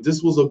 But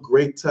this was a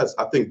great test.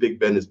 I think Big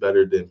Ben is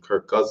better than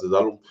Kirk Cousins.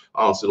 I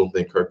honestly don't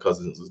think Kirk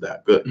Cousins is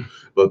that good.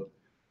 But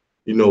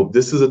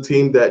this is a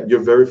team that you're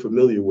very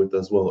familiar with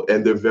as well,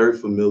 and they're very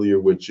familiar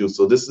with you.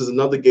 So this is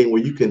another game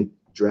where you can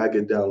drag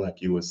it down,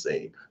 like you were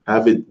saying,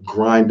 have it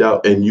grind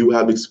out, and you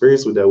have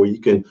experience with that where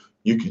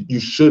you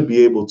should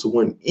be able to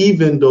win,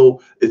 even though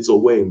it's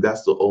away. And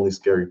that's the only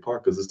scary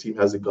part because this team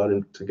hasn't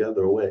gotten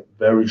together away.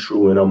 Very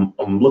true. And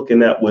I'm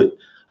looking at what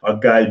our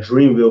guy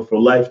Dreamville for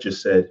Life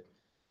just said.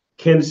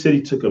 Kansas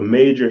City took a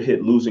major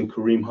hit losing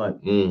Kareem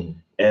Hunt.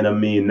 And I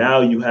mean,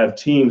 now you have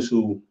teams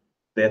who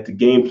they have to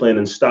game plan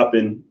and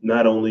stopping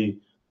not only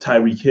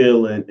Tyreek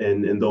Hill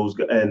and those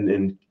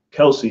and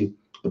Kelsey,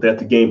 but they have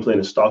to game plan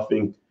and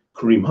stopping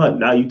Kareem Hunt.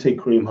 Now you take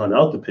Kareem Hunt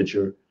out the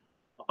picture.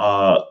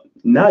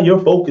 Now your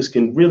focus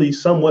can really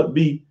somewhat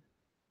be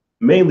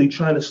mainly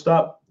trying to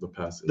stop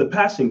the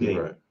passing game.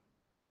 Right.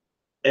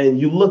 And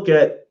you look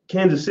at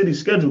Kansas City's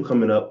schedule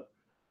coming up.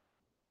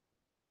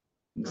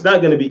 It's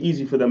not going to be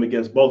easy for them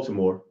against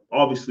Baltimore.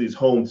 Obviously, it's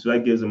home, so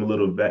that gives them a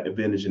little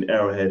advantage in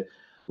Arrowhead.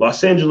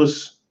 Los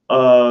Angeles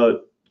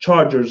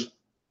Chargers,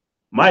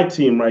 my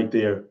team right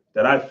there,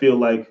 that I feel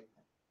like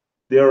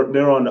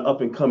they're on the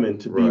up and coming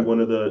to be one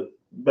of the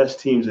best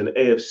teams in the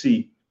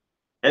AFC.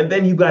 And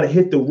then you got to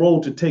hit the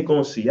road to take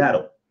on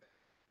Seattle.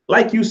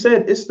 Like you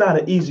said, it's not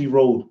an easy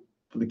road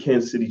for the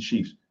Kansas City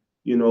Chiefs.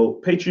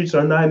 Patriots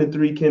are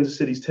 9-3, Kansas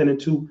City's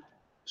 10-2.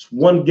 It's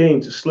one game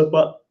to slip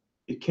up.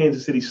 If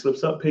Kansas City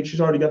slips up, Patriots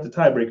already got the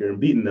tiebreaker and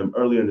beating them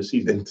earlier in the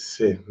season.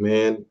 And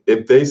man,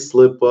 if they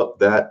slip up,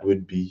 that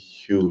would be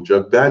huge.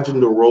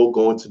 Imagine the road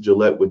going to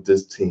Gillette with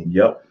this team.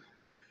 Yep.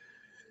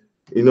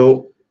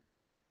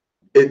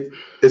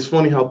 It's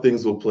funny how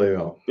things will play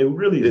out. It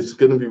really is. It's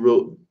going to be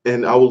real.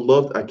 And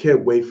I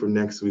can't wait for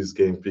next week's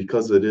game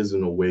because it is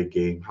an away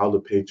game, how the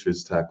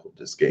Patriots tackle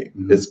this game.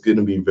 It's going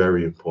to be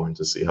very important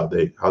to see how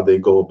they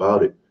go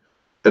about it.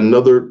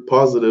 Another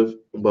positive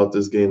about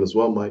this game as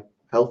well, Mike,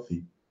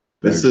 healthy.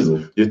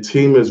 Your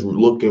team is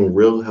looking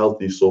real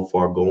healthy so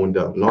far going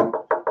down.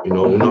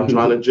 We're not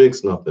trying to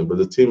jinx nothing, but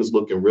the team is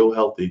looking real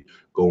healthy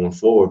going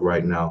forward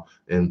right now.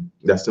 And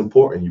that's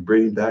important. You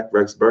bring back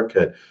Rex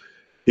Burkhead.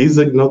 He's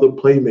another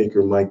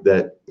playmaker, Mike,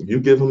 that you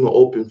give him an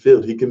open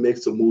field, he can make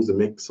some moves and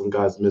make some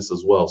guys miss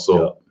as well.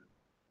 So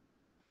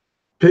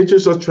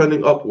Patriots are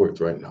trending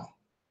upwards right now.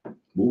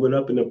 Moving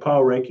up in the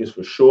power rankings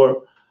for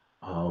sure.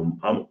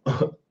 I'm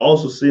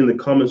also seeing the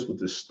comments with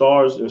the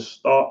stars and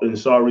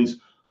sorries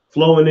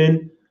flowing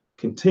in.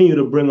 Continue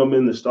to bring them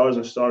in, the stars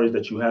and sorries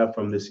that you have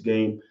from this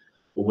game.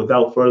 But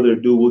without further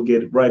ado, we'll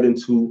get right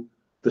into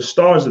the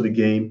stars of the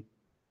game.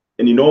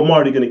 And I'm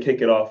already going to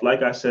kick it off.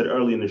 Like I said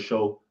early in the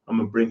show, I'm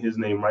going to bring his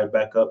name right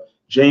back up.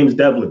 James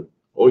Devlin.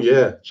 Oh,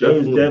 yeah.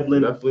 James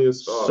Devlin. Definitely a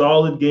star.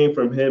 Solid game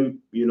from him.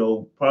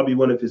 Probably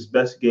one of his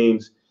best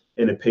games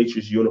in a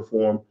Patriots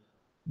uniform.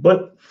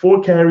 But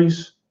 4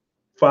 carries,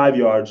 5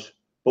 yards.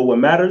 But what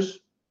matters,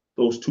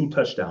 those 2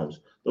 touchdowns.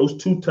 Those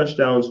 2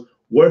 touchdowns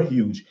were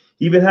huge.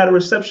 He even had a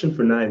reception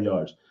for 9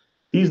 yards.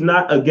 He's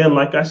not, again,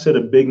 like I said,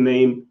 a big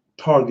name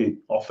target,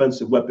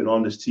 offensive weapon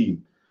on this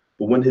team.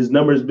 But when his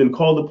number has been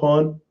called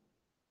upon,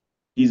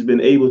 he's been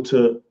able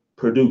to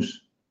produce.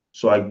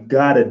 So I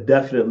got to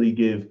definitely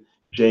give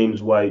James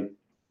Devlin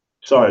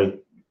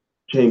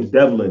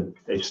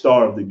a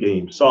star of the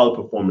game. Solid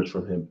performance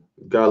from him.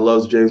 God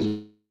loves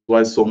James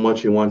White so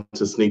much he wanted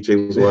to sneak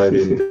James White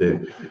in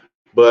there.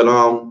 But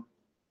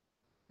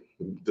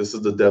this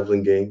is the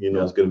Devlin game. You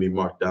know, it's going to be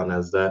marked down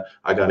as that.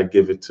 I got to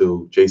give it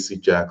to J.C.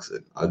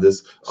 Jackson. I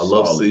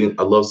love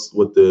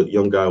what the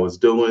young guy was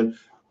doing.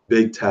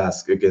 Big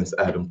task against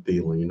Adam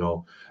Thielen. You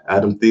know,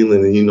 Adam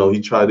Thielen, and you know, he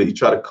tried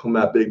to come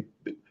at big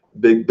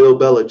Bill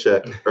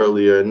Belichick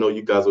earlier. I know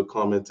you guys were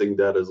commenting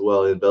that as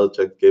well, and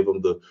Belichick gave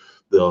him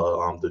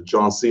the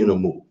John Cena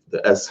move, the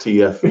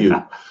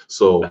STFU.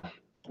 So,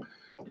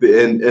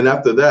 and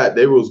after that,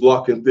 they was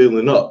locking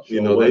Thielen up.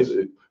 You know,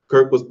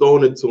 Kirk was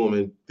throwing it to him,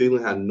 and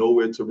Thielen had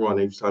nowhere to run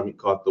every time he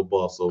caught the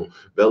ball. So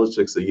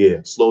Belichick said,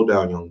 "Yeah, slow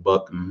down, young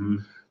buck." Mm-hmm.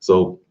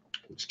 So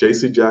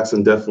J.C.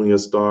 Jackson definitely a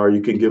star.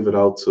 You can give it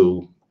out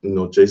to, you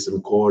know,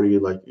 Jason McCourty,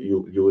 like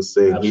you were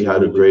saying. Absolutely. He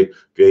had a great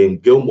game.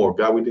 Gilmore,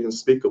 guy we didn't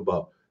speak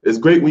about. It's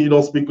great when you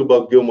don't speak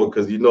about Gilmore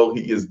because you know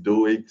he is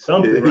doing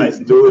something right. He's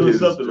doing his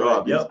job.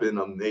 Right. Yep. He's been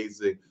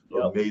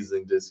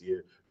amazing this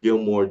year.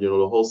 Gilmore, you know,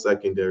 the whole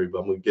secondary, but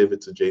I'm going to give it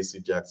to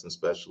J.C. Jackson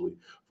especially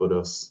for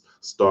the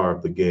star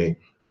of the game.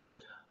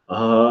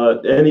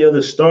 Any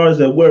other stars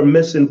that we're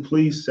missing,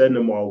 please send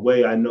them our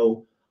way. I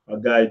know our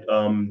guy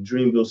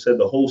Dreamville said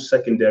the whole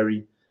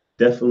secondary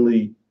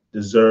definitely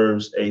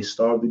deserves a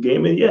star of the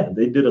game. And yeah,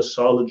 they did a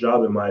solid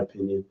job in my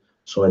opinion.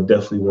 So I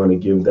definitely want to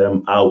give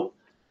them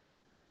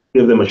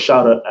a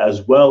shout out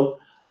as well.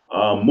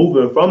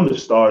 Moving from the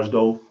stars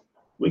though,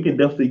 we can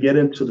definitely get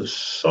into the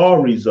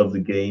sorries of the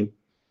game.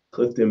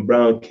 Clifton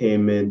Brown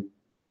came in,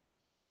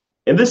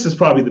 and this is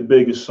probably the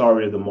biggest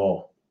sorry of them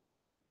all.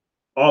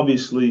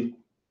 Obviously,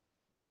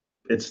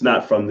 it's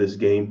not from this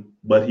game,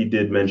 but he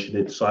did mention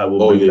it, so I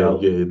will bring it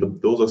out. Yeah,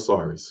 those are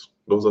sorries.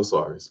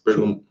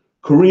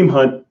 Kareem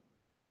Hunt,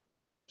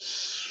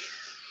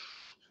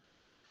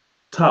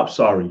 top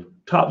sorry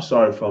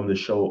from the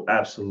show,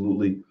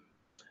 absolutely.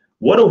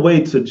 What a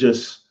way to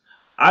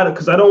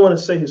because I don't want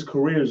to say his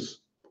career's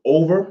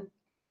over,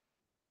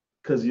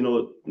 because, you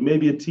know,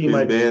 maybe a team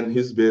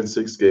he's been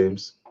 6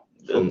 games.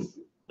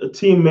 A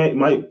team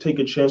might take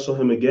a chance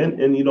on him again,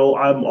 and, you know,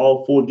 I'm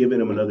all for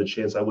giving him another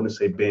chance. I wouldn't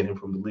say ban him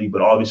from the league,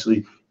 but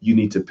obviously you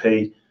need to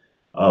pay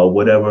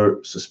whatever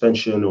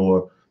suspension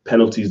or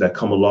penalties that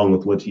come along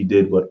with what he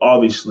did. But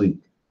obviously,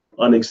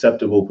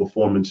 unacceptable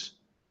performance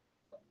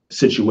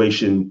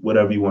situation,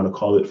 whatever you want to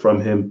call it,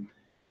 from him,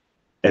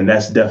 and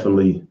that's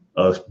definitely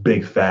a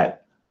big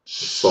fat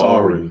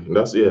sorry.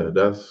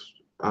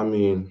 I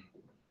mean,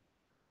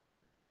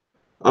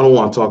 I don't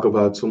want to talk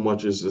about it too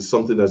much. It's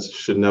something that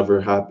should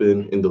never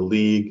happen in the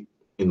league,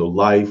 in the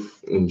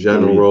life in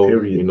general.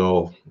 Period. You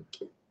know,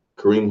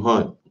 Kareem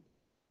Hunt.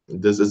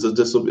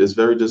 It's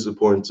very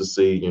disappointing to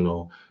see, you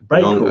know,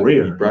 young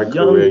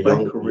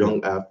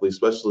athletes,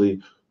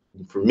 especially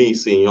for me,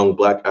 seeing young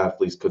black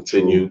athletes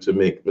continue to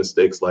make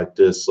mistakes like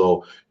this.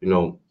 So, you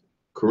know,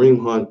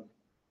 Kareem Hunt,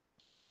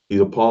 he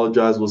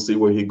apologized. We'll see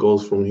where he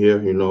goes from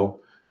here, you know,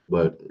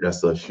 but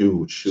that's a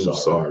huge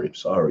sorry.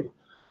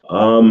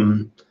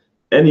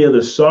 Any other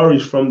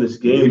sorries from this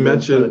game?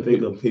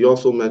 He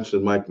also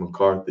mentioned Mike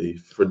McCarthy.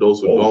 For those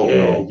who don't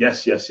know.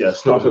 Yes.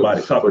 Talk about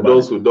it. For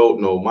those who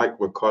don't know, Mike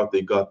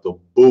McCarthy got the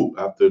boot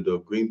after the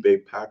Green Bay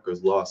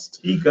Packers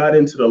lost. He got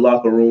into the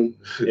locker room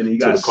and he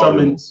got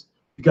summoned.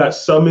 He got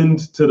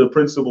summoned to the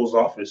principal's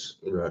office.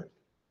 Right.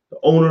 The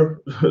owner,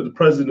 the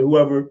president,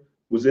 whoever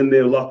was in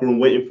their locker room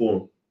waiting for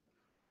him.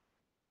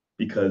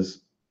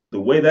 Because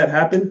the way that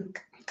happened,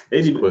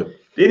 they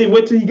didn't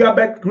wait till he got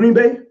back to Green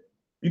Bay.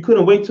 You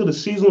couldn't wait till the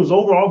season was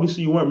over.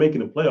 Obviously, you weren't making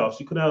the playoffs.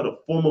 You could have had a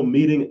formal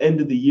meeting,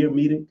 end of the year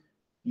meeting.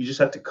 You just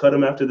had to cut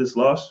him after this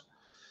loss.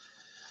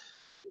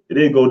 It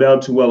didn't go down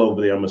too well over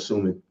there, I'm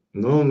assuming.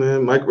 No,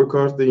 man. Mike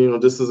McCarthy, you know,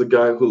 this is a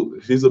guy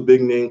he's a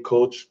big name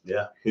coach.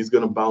 Yeah. He's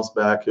going to bounce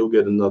back. He'll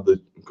get another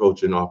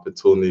coaching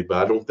opportunity.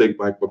 But I don't think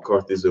Mike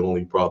McCarthy's the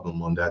only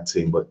problem on that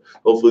team. But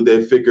hopefully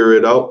they figure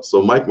it out.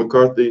 So Mike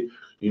McCarthy,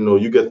 you know,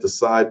 you get the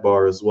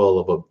sidebar as well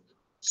of a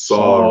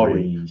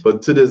sorry.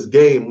 But to this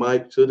game,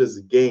 Mike,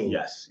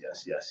 Yes.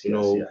 You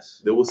know,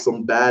 there was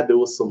some bad, there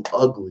was some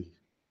ugly.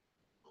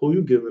 Who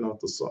you giving out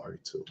the sorry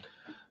to?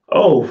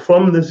 Oh,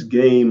 from this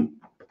game,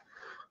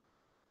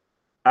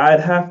 I'd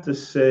have to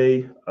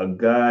say a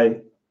guy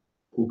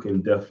who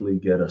can definitely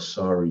get a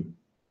sorry.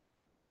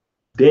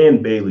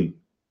 Dan Bailey.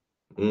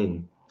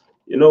 You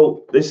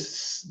know,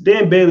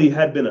 Dan Bailey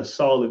had been a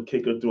solid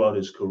kicker throughout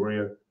his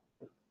career.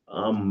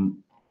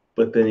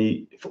 But then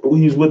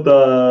he's with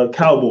the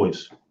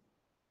Cowboys,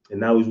 and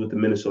now he's with the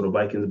Minnesota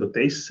Vikings. But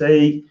they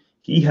say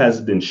he has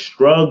been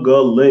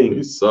struggling.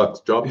 He sucks.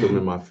 Dropped him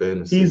in my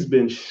fantasy. He's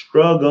been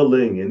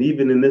struggling. And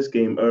even in this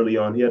game early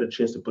on, he had a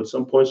chance to put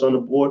some points on the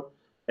board.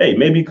 Hey,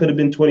 maybe it could have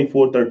been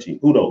 24-13.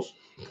 Who knows?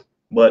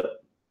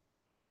 But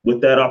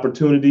with that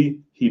opportunity,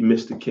 he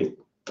missed a kick.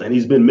 And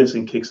he's been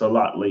missing kicks a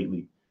lot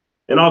lately.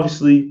 And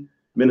obviously,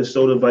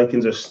 Minnesota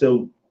Vikings are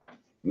still,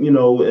 you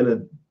know,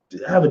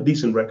 have a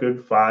decent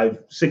record,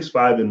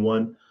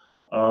 6-5-1.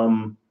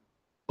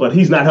 But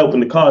he's not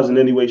helping the cause in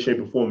any way, shape,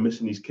 or form,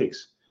 missing these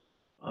kicks.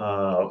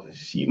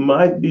 He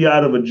might be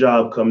out of a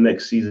job come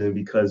next season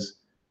because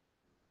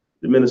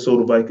the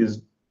Minnesota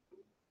Vikings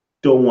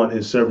don't want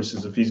his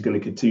services if he's going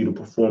to continue to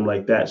perform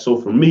like that. So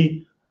for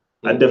me,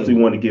 I definitely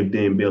want to give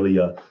Dan Bailey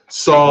a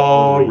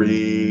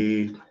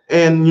sorry.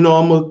 And,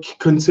 I'm going to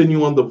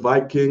continue on the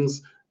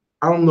Vikings.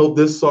 I don't know if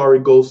this sorry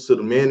goes to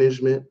the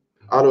management.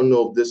 I don't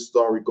know if this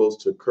story goes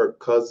to Kirk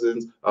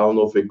Cousins. I don't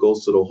know if it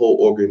goes to the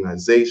whole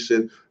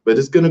organization, but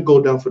it's going to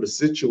go down for the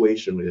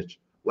situation, Rich.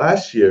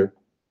 Last year,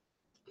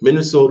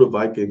 Minnesota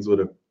Vikings were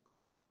the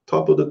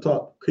top of the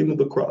top, cream of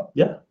the crop.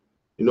 Yeah.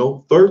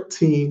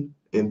 13-3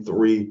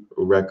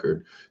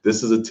 record.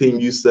 This is a team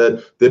you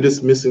said they're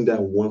just missing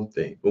that one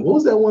thing. And what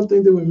was that one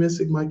thing they were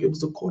missing, Mike? It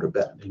was a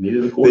quarterback. They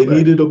needed a quarterback. They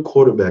needed a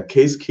quarterback.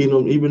 Case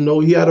Keenum, even though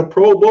he had a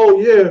Pro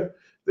Bowl year,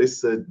 they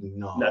said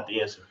no. Not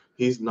the answer.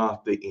 He's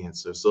not the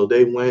answer. So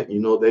they went,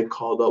 they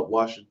called up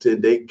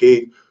Washington. They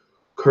gave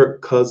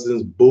Kirk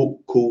Cousins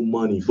buku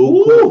money.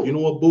 Buku. Ooh. You know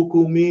what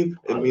buku means?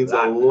 It means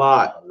a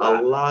lot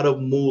of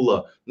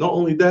moolah. Not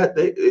only that,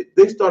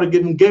 they started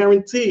giving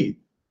guaranteed.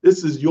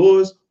 This is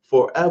yours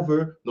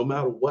forever, no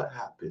matter what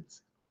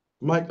happens.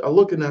 Mike, I'm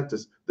looking at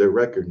their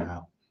record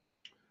now.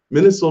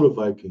 Minnesota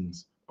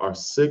Vikings are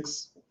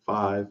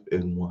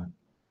 6-5-1.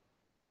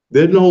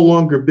 They're no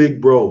longer big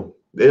bro.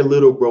 They're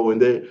little bro,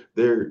 and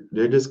they're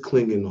just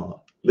clinging on.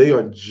 They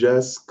are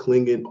just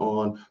clinging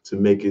on to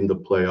making the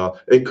playoff.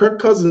 And Kirk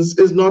Cousins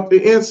is not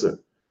the answer.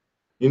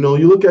 You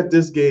look at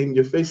this game,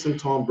 you're facing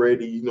Tom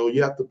Brady,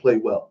 you have to play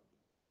well.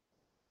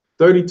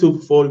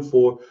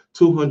 32-44,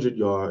 200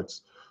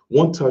 yards,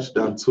 1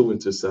 touchdown, 2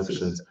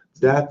 interceptions.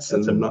 That's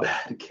a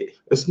bad game.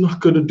 It's not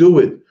going to do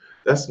it.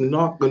 That's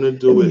not going to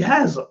do it. He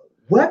has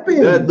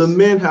weapons. The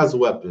man has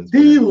weapons.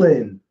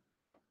 Thielen.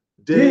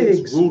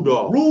 Diggs,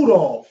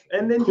 Rudolph.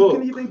 And then Cook. You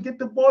can even get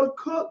the ball to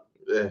Cook.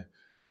 Yeah.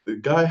 The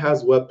guy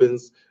has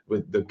weapons,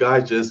 but the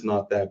guy just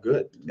not that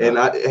good. No.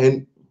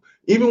 And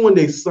even when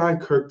they signed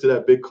Kirk to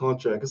that big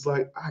contract, it's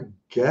like, I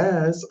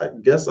guess I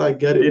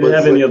get it. They didn't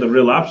have any other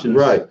real options.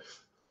 Right.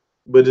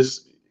 But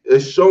it's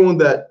showing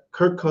that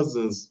Kirk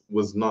Cousins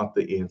was not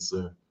the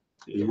answer.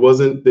 He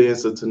wasn't the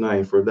answer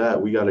tonight. For that,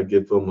 we got to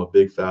give him a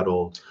big fat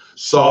old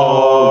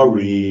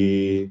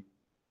sorry.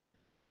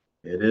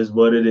 It is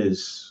what it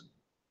is.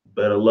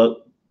 Better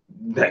luck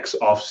next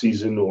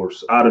offseason, or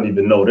I don't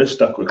even know. They're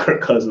stuck with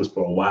Kirk Cousins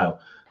for a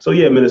while. So,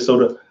 yeah,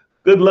 Minnesota,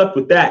 good luck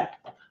with that.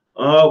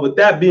 With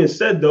that being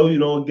said, though,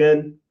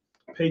 again,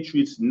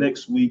 Patriots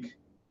next week.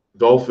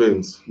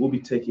 Dolphins. We'll be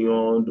taking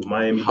on the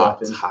Miami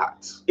Dolphins.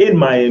 Hot. In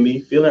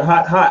Miami. Feeling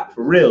hot,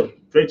 for real.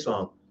 Great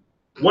song.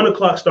 1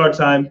 o'clock start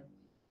time.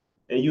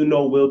 And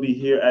we'll be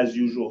here as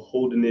usual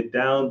holding it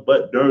down.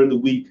 But during the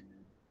week,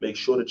 make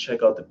sure to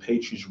check out the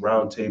Patriots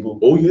Roundtable.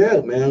 Oh,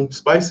 yeah, man.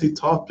 Spicy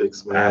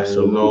topics, man.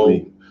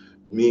 Absolutely.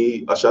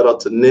 A shout out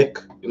to Nick,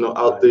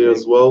 out there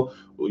as well.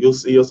 You'll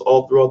see us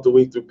all throughout the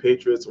week through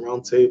Patriots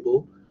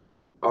Roundtable.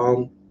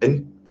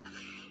 And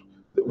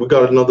we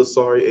got another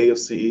sorry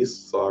AFC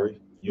East. Sorry.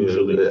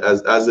 Usually.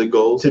 As it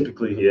goes.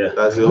 Typically, yeah.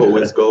 As it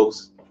always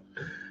goes.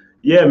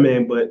 Yeah,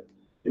 man. But,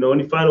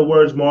 any final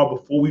words, Mar,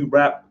 before we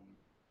wrap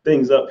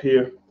things up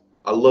here?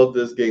 I love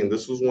this game.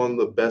 This was one of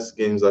the best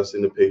games I've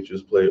seen the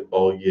Patriots play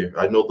all year.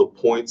 I know the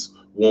points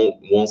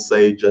won't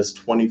say just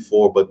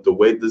 24, but the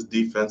way this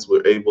defense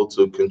were able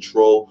to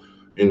control,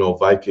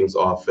 Vikings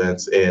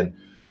offense, and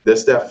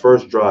that's that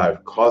first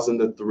drive, causing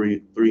the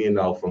three and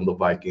out from the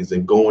Vikings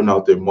and going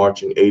out there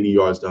marching 80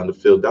 yards down the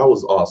field. That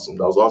was awesome.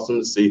 That was awesome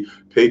to see.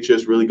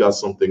 Patriots really got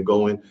something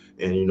going,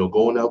 and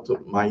going out to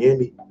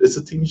Miami, it's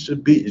a team you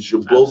should beat. You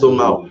should blow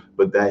them out.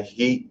 But that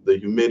heat, the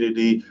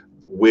humidity,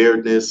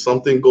 weirdness,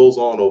 something goes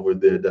on over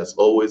there that's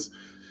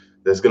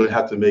going to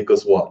have to make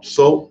us watch.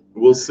 So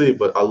we'll see,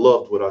 but I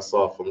loved what I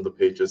saw from the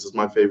Patriots. It's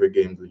my favorite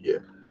game of the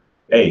year.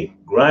 Hey,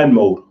 grind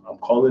mode. I'm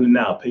calling it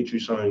now.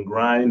 Patriots are in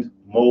grind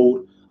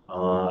mode.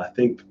 I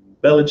think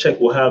Belichick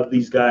will have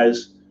these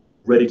guys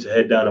ready to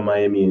head down to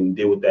Miami and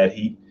deal with that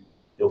heat.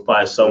 He'll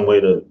find some way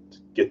to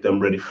get them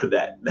ready for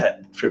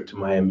that trip to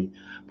Miami.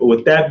 But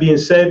with that being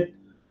said,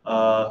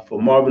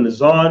 for Marvin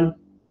Azan,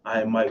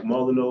 I am Mike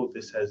Molyneux.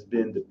 This has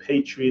been the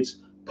Patriots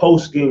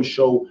post-game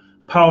show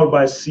powered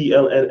by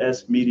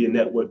CLNS Media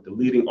Network, the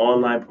leading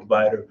online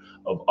provider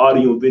of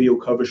audio and video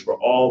coverage for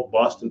all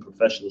Boston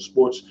professional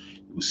sports.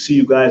 We'll see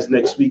you guys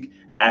next week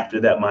after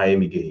that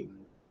Miami game.